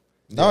 bro.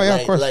 Oh, yeah,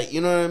 of course. Like, you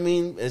know what I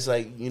mean? It's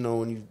like,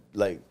 when you,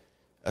 like,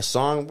 a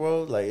song,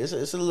 bro, like, it's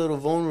a little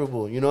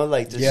vulnerable,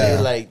 like, to say,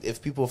 like,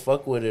 if people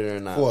fuck with it or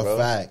not, for a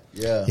fact,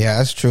 yeah. Yeah,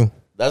 that's true.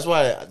 That's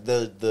why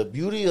the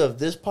beauty of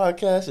this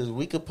podcast is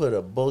we could put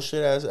a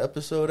bullshit ass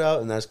episode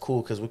out, and that's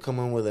cool because we're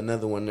coming with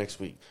another one next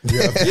week.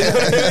 Yeah,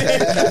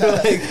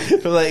 this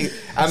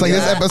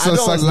episode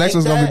sucks. The next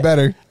one's gonna be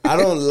better. I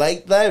don't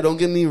like that. Don't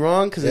get me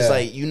wrong, because it's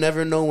like you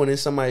never know when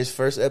it's somebody's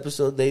first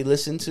episode they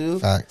listen to.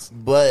 Facts,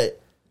 but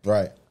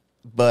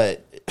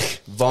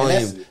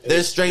volume.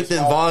 There's strength in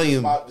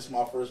volume. This is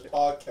my first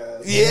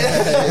podcast.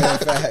 Yeah.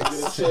 Facts. Get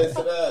a chance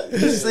to that.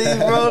 You see,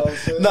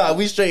 bro? Nah,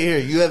 we straight here.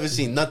 You haven't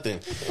seen nothing.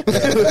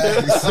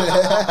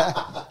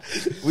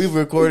 We've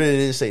recorded and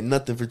didn't say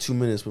nothing for 2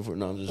 minutes before.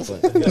 No, I'm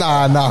just playing.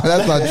 Nah,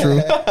 that's not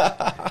true.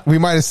 We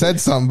might have said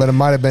something, but it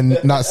might have been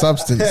not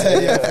substance.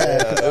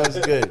 It was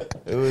good.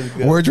 It was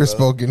good. Words were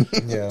spoken.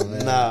 Yeah,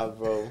 man. Nah,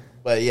 bro.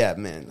 But yeah,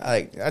 man.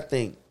 I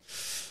think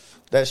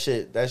that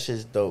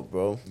shit's dope,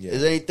 bro. Yeah.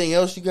 Is there anything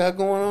else you got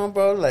going on,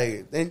 bro?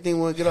 Like anything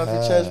you want to get off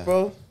your chest,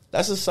 bro?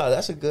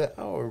 That's a good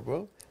hour,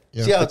 bro.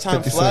 Yeah, see how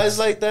time 56. Flies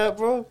like that,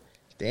 bro?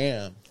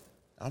 Damn.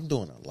 I'm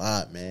doing a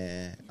lot,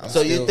 man.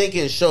 You're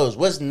thinking shows.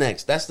 What's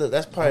next? That's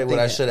probably what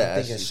I should have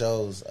asked. Thinking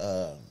shows.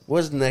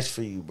 What's next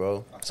for you,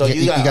 bro? So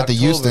you got the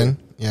Houston.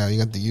 Yeah, you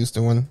got the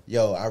Houston one.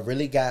 Yo, I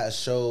really got a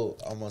show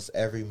almost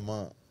every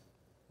month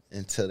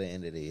until the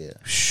end of the year.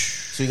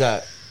 So you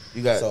got.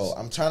 So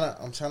I'm trying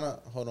to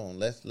hold on.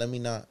 Let me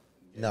not.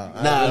 No,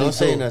 don't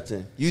say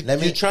nothing. You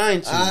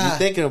trying to. You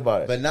thinking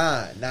about it. But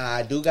nah.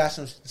 I do got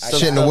some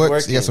shit in the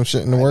works. You got some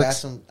shit in the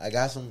works. I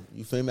got some.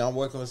 You feel me? I'm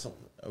working with some.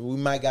 We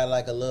might got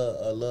like a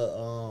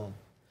little.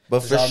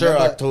 But for sure,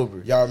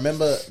 October. Y'all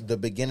remember the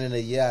beginning of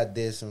the year? I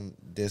did some.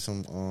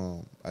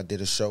 I did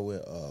a show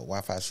with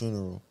Wi-Fi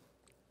Funeral.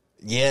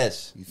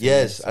 Yes,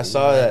 I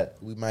saw that.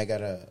 We might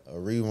got a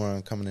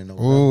rerun coming in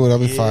November. Ooh, that'll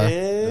be fire. You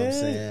know what I'm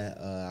saying?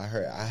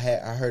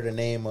 I heard the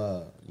name.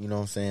 You know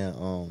what I'm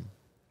saying?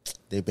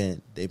 They've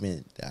been.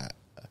 I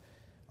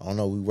don't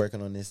know. We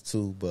working on this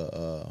too,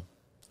 but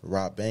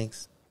Rob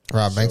Banks.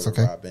 Rob Banks,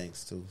 okay. Rob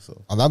Banks too.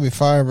 So that'll be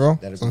fire, bro.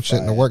 Some shit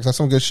in the works. That's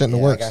some good shit in the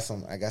works.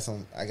 I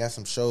got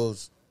some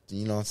shows.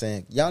 You know what I'm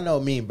saying? Y'all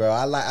know me, bro.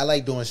 I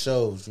like doing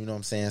shows. You know what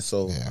I'm saying?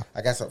 So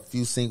I got a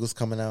few singles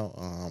coming out.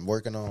 I'm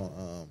working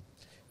on.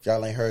 If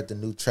y'all ain't heard the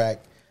new track,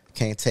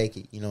 Can't Take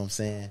It. You know what I'm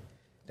saying?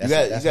 You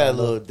got a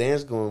little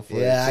dance going for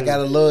it. Yeah, I got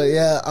a little.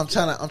 Yeah, I'm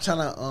trying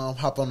to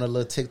hop on the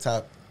little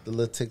TikTok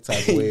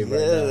wave right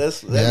now.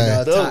 That's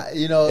dope.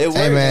 You know, it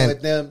works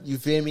with them. You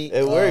feel me?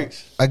 It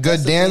works. A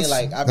good dance.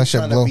 Like I've been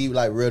trying to be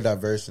like real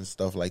diverse and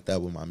stuff like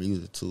that with my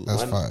music too.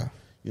 That's fire.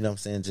 You know what I'm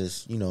saying?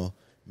 Just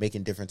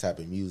making different type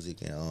of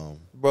music and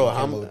bro,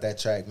 I'm with that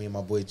track. Me and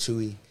my boy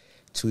Chewy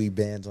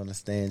bands on the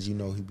stands. He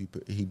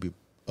be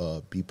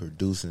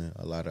producing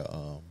a lot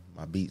of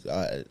my beats,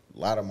 a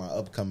lot of my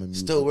upcoming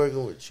music. Still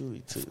working with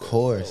Chewy too. Of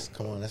course,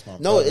 come on, that's my.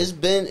 No, brother.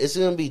 It's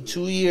gonna be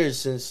 2 years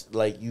since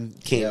like you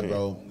came. Yeah,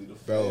 bro.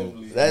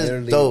 That's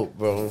dope,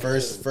 bro.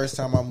 First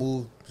time I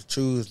moved,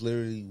 Chewy was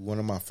literally one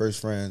of my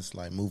first friends,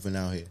 like moving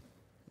out here.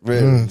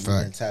 Really,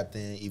 and tapped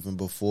in even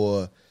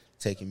before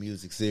taking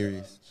music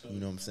serious. You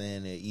know what I'm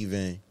saying? And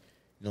even, you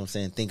know what I'm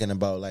saying, thinking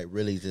about like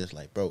really just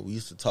like, bro, we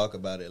used to talk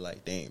about it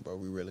like, dang, bro,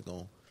 we really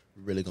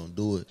gonna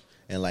do it.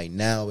 And like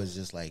now it's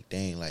just like,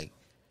 dang, like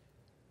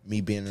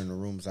me being in the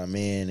rooms I'm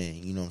in and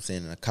you know what I'm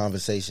saying, and the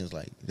conversations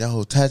like,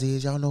 yo, Tazzie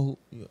H, y'all know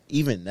who?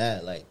 Even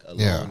that like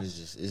alone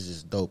is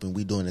just dope, and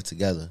we doing it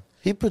together.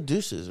 He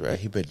produces, right? Yeah,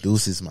 he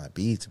produces my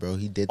beats, bro.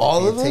 He did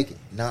all of them?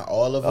 Not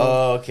all of them.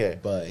 Oh, okay.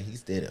 But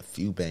he's did a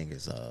few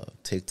bangers.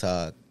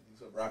 TikTok.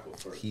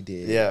 He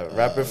did. Yeah,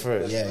 rapper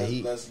first. Yeah,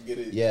 let's get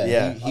it.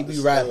 Yeah, he be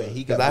rapping.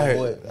 He got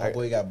my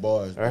boy got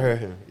bars. Bro. I heard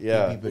him.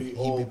 Yeah, he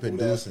be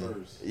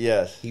producing.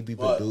 Yes, he be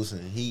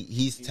producing.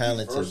 He's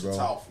talented,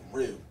 bro.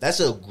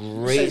 That's a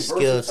great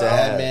skill to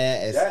have. That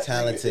man is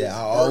talented. I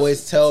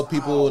always tell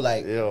people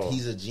like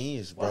he's a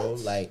genius, bro.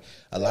 Like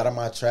a lot of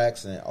my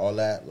tracks and all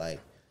that, like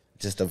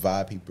just the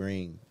vibe he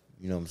bring.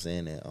 You know what I'm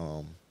saying?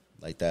 And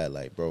like that,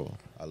 like bro,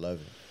 I love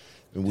it.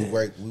 And we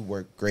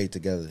work great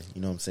together.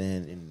 You know what I'm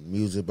saying? In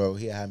music, bro,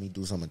 he had me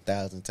do something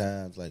 1,000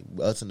 times. Like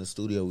us in the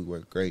studio, we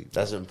work great.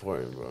 That's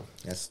important, bro.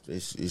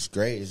 It's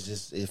great. It's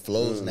just it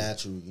flows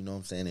natural. You know what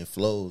I'm saying? It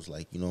flows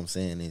like you know what I'm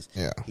saying.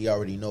 He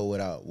already know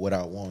what I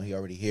want. He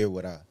already hear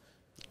what I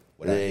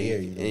hear.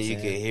 You know and you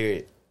can hear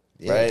it,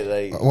 yeah. right?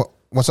 Like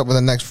what's up with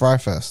the next Fry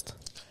Fest?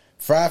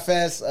 Fry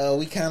Fest,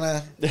 we kind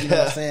of, you know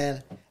what I'm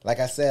saying? Like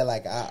I said,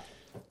 like I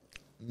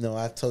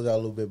told y'all a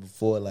little bit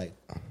before, like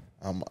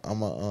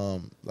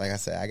like I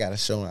said, I got a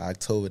show in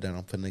October that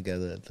I'm putting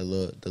together, the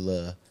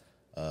little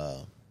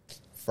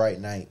Fright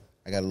Night.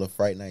 I got a little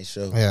Fright Night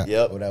show. Yeah.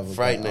 Yep. Whatever.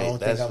 Fright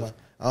Night.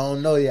 I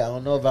don't know yet. I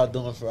don't know about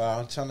doing Fry.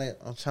 I'm trying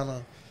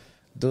to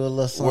do a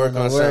little something. Work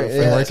on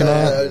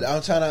something.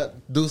 I'm trying to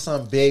do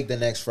something big the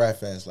next Fry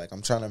Fest. Like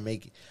I'm trying to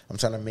make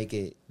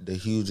it the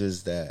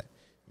hugest that,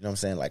 you know what I'm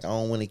saying? Like I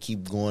don't want to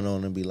keep going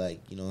on and be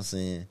like, you know what I'm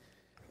saying?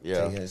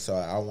 Yeah. So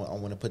I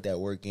want to put that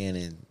work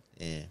in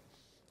and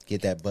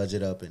get that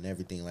budget up and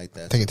everything like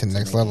that. Take it to the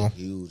next level.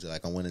 Huge.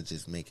 Like I want to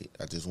just make it.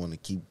 I just want to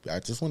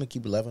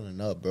keep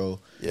leveling up, bro.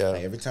 Yeah.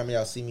 Like, every time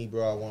y'all see me,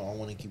 bro, I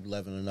want to keep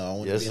leveling up. I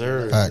want to Yes, be sir.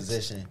 in another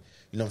position.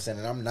 You know what I'm saying?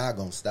 And I'm not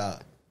gonna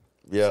stop.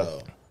 Yeah.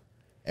 So,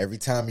 every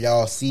time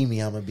y'all see me,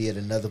 I'm gonna be at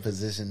another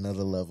position,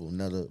 another level,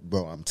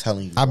 bro. I'm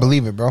telling you, bro, I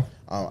believe it, bro.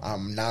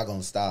 I'm not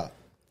gonna stop.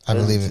 I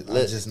believe it. I'm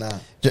just not.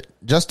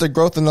 Just the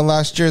growth in the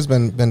last year has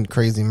been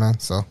crazy, man.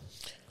 So,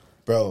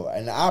 bro,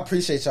 and I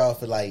appreciate y'all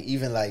for like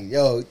even like,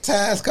 yo,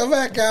 Taz, come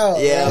back out.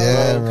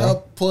 Yeah, bro. Come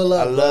pull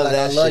up. I love like,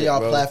 that I love shit, y'all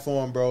bro.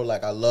 platform, bro.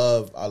 Like I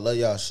love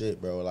y'all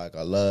shit, bro. Like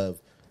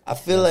I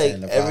feel you know what I'm like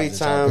saying, the every vibes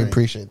that y'all time we bring.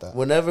 appreciate that.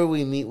 whenever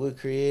we meet with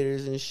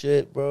creators and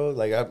shit, bro,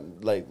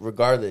 like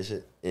regardless,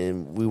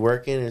 and we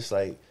working, it's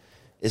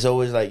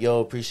always like, yo,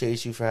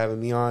 appreciate you for having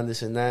me on,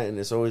 this and that, and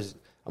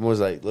I'm always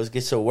like, let's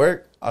get to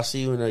work. I'll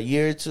see you in a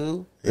year or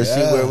two. Let's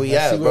see where we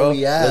at, bro.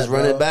 Let's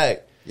run it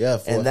back. Yeah,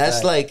 and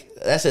that's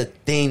that's a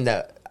thing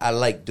that I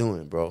like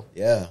doing, bro.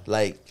 Yeah.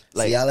 Like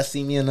see, y'all, let's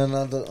see me in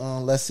another.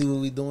 Let's see what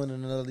we doing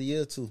in another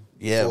year or two.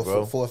 Yeah,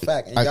 bro. For a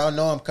fact, and y'all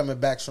know I'm coming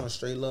back showing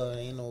straight love.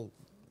 Ain't no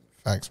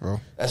facts, bro.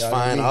 That's y'all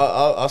fine. agree?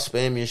 I'll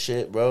spam your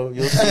shit, bro.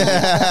 You'll see me.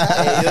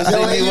 Hey, you'll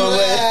see me one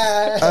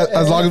way.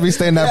 As long as we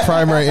stay in that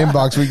primary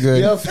inbox, we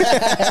good. Yo,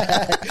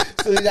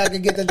 so y'all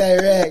can get the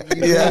direct.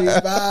 You know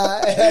what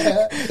I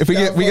mean?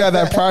 If we got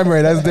that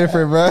primary, that's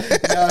different, bro.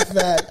 Y'all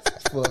facts.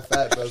 For a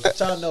fact, bro. But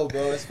y'all know,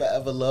 bro, it's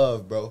forever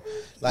love, bro.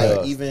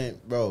 Like, even,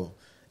 bro,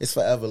 it's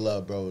forever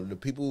love, bro. The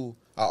people,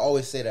 I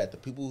always say that, the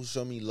people who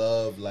show me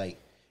love, like,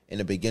 in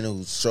the beginning,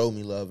 who showed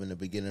me love in the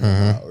beginning of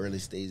my early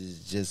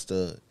stages, just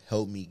to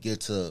help me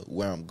get to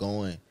where I'm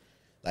going.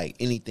 Like,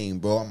 anything,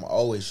 bro, I'm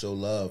always show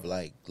love.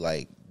 Like,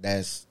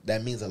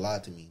 that means a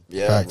lot to me.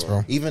 Yeah, Facts,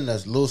 bro. Even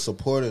as little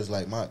supporters,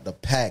 like the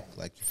pack,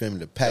 like, you feel me,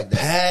 the pack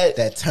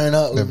that turn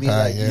up with me,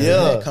 pack, like,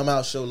 yeah. come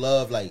out, show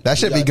love, like That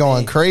do shit be y'all going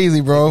thing.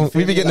 crazy, bro.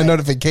 feel We be me? getting the Like,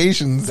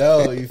 notifications.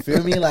 No, you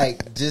feel me?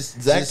 Like,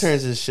 Zach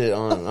turns his shit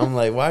on. I'm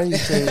like, why are you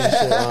turning this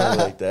shit on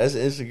like that? That's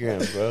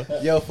Instagram, bro.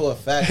 Yo, for a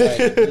fact, like,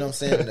 you know what I'm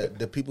saying?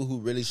 The people who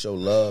really show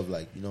love,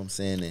 like, you know what I'm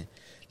saying? And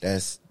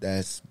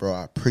that's bro,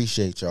 I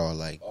appreciate y'all.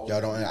 Like, y'all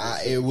don't,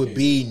 it would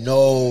be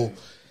no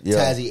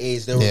Tazzie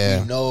H. There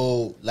would be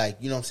no, like,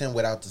 you know what I'm saying?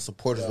 Without the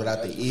supporters,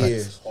 without the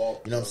ears. You know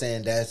what I'm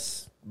saying?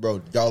 That's,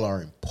 bro, y'all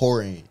are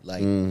important.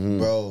 Like,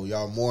 bro,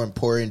 y'all more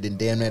important than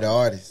damn near the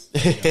artists.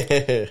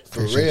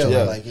 For real. you.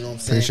 Like, you know what I'm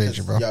saying? Appreciate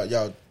you, bro.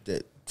 Y'all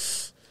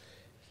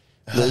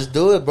Let's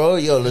do it, bro.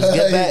 Yo, let's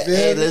get back.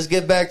 Hey, let's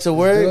get back to Do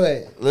work.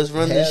 it. Let's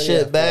run Hell this shit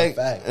yeah, for a back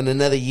fact. in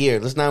another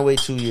year. Let's not wait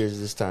 2 years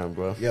this time,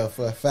 bro. Yo,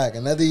 for a fact,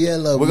 another year,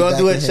 love. We're gonna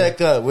do a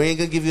checkup. We ain't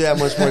gonna give you that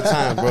much more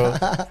time, bro.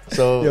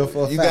 So Yo,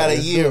 for a you fact, got a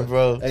let's year, do it.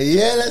 bro.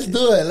 Yeah, let's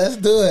do it. Let's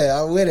do it.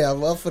 I'm with it.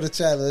 I'm up for the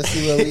challenge. Let's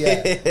see where we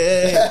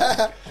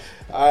at.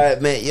 All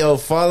right, man. Yo,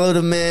 follow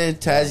the man,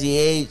 Tazzie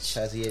H.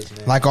 Tazzie H,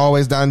 man. Like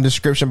always, down in the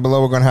description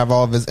below, we're going to have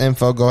all of his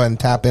info. Go ahead and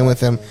tap in with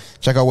him.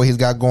 Check out what he's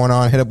got going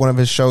on. Hit up one of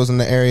his shows in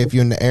the area if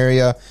you're in the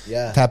area.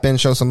 Yeah. Tap in,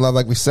 show some love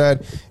like we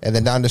said. And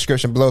then down in the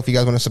description below, if you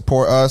guys want to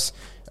support us,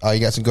 you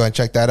guys can go ahead and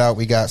check that out.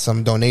 We got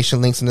some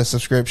donation links in the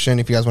subscription.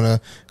 If you guys want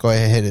to go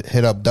ahead and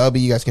hit up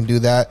W, you guys can do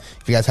that.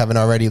 If you guys haven't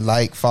already,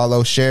 like,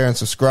 follow, share, and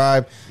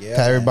subscribe. Yeah,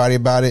 Tell everybody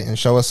about it and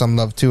show us some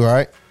love too, all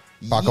right?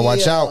 Baka,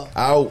 watch out.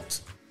 Out.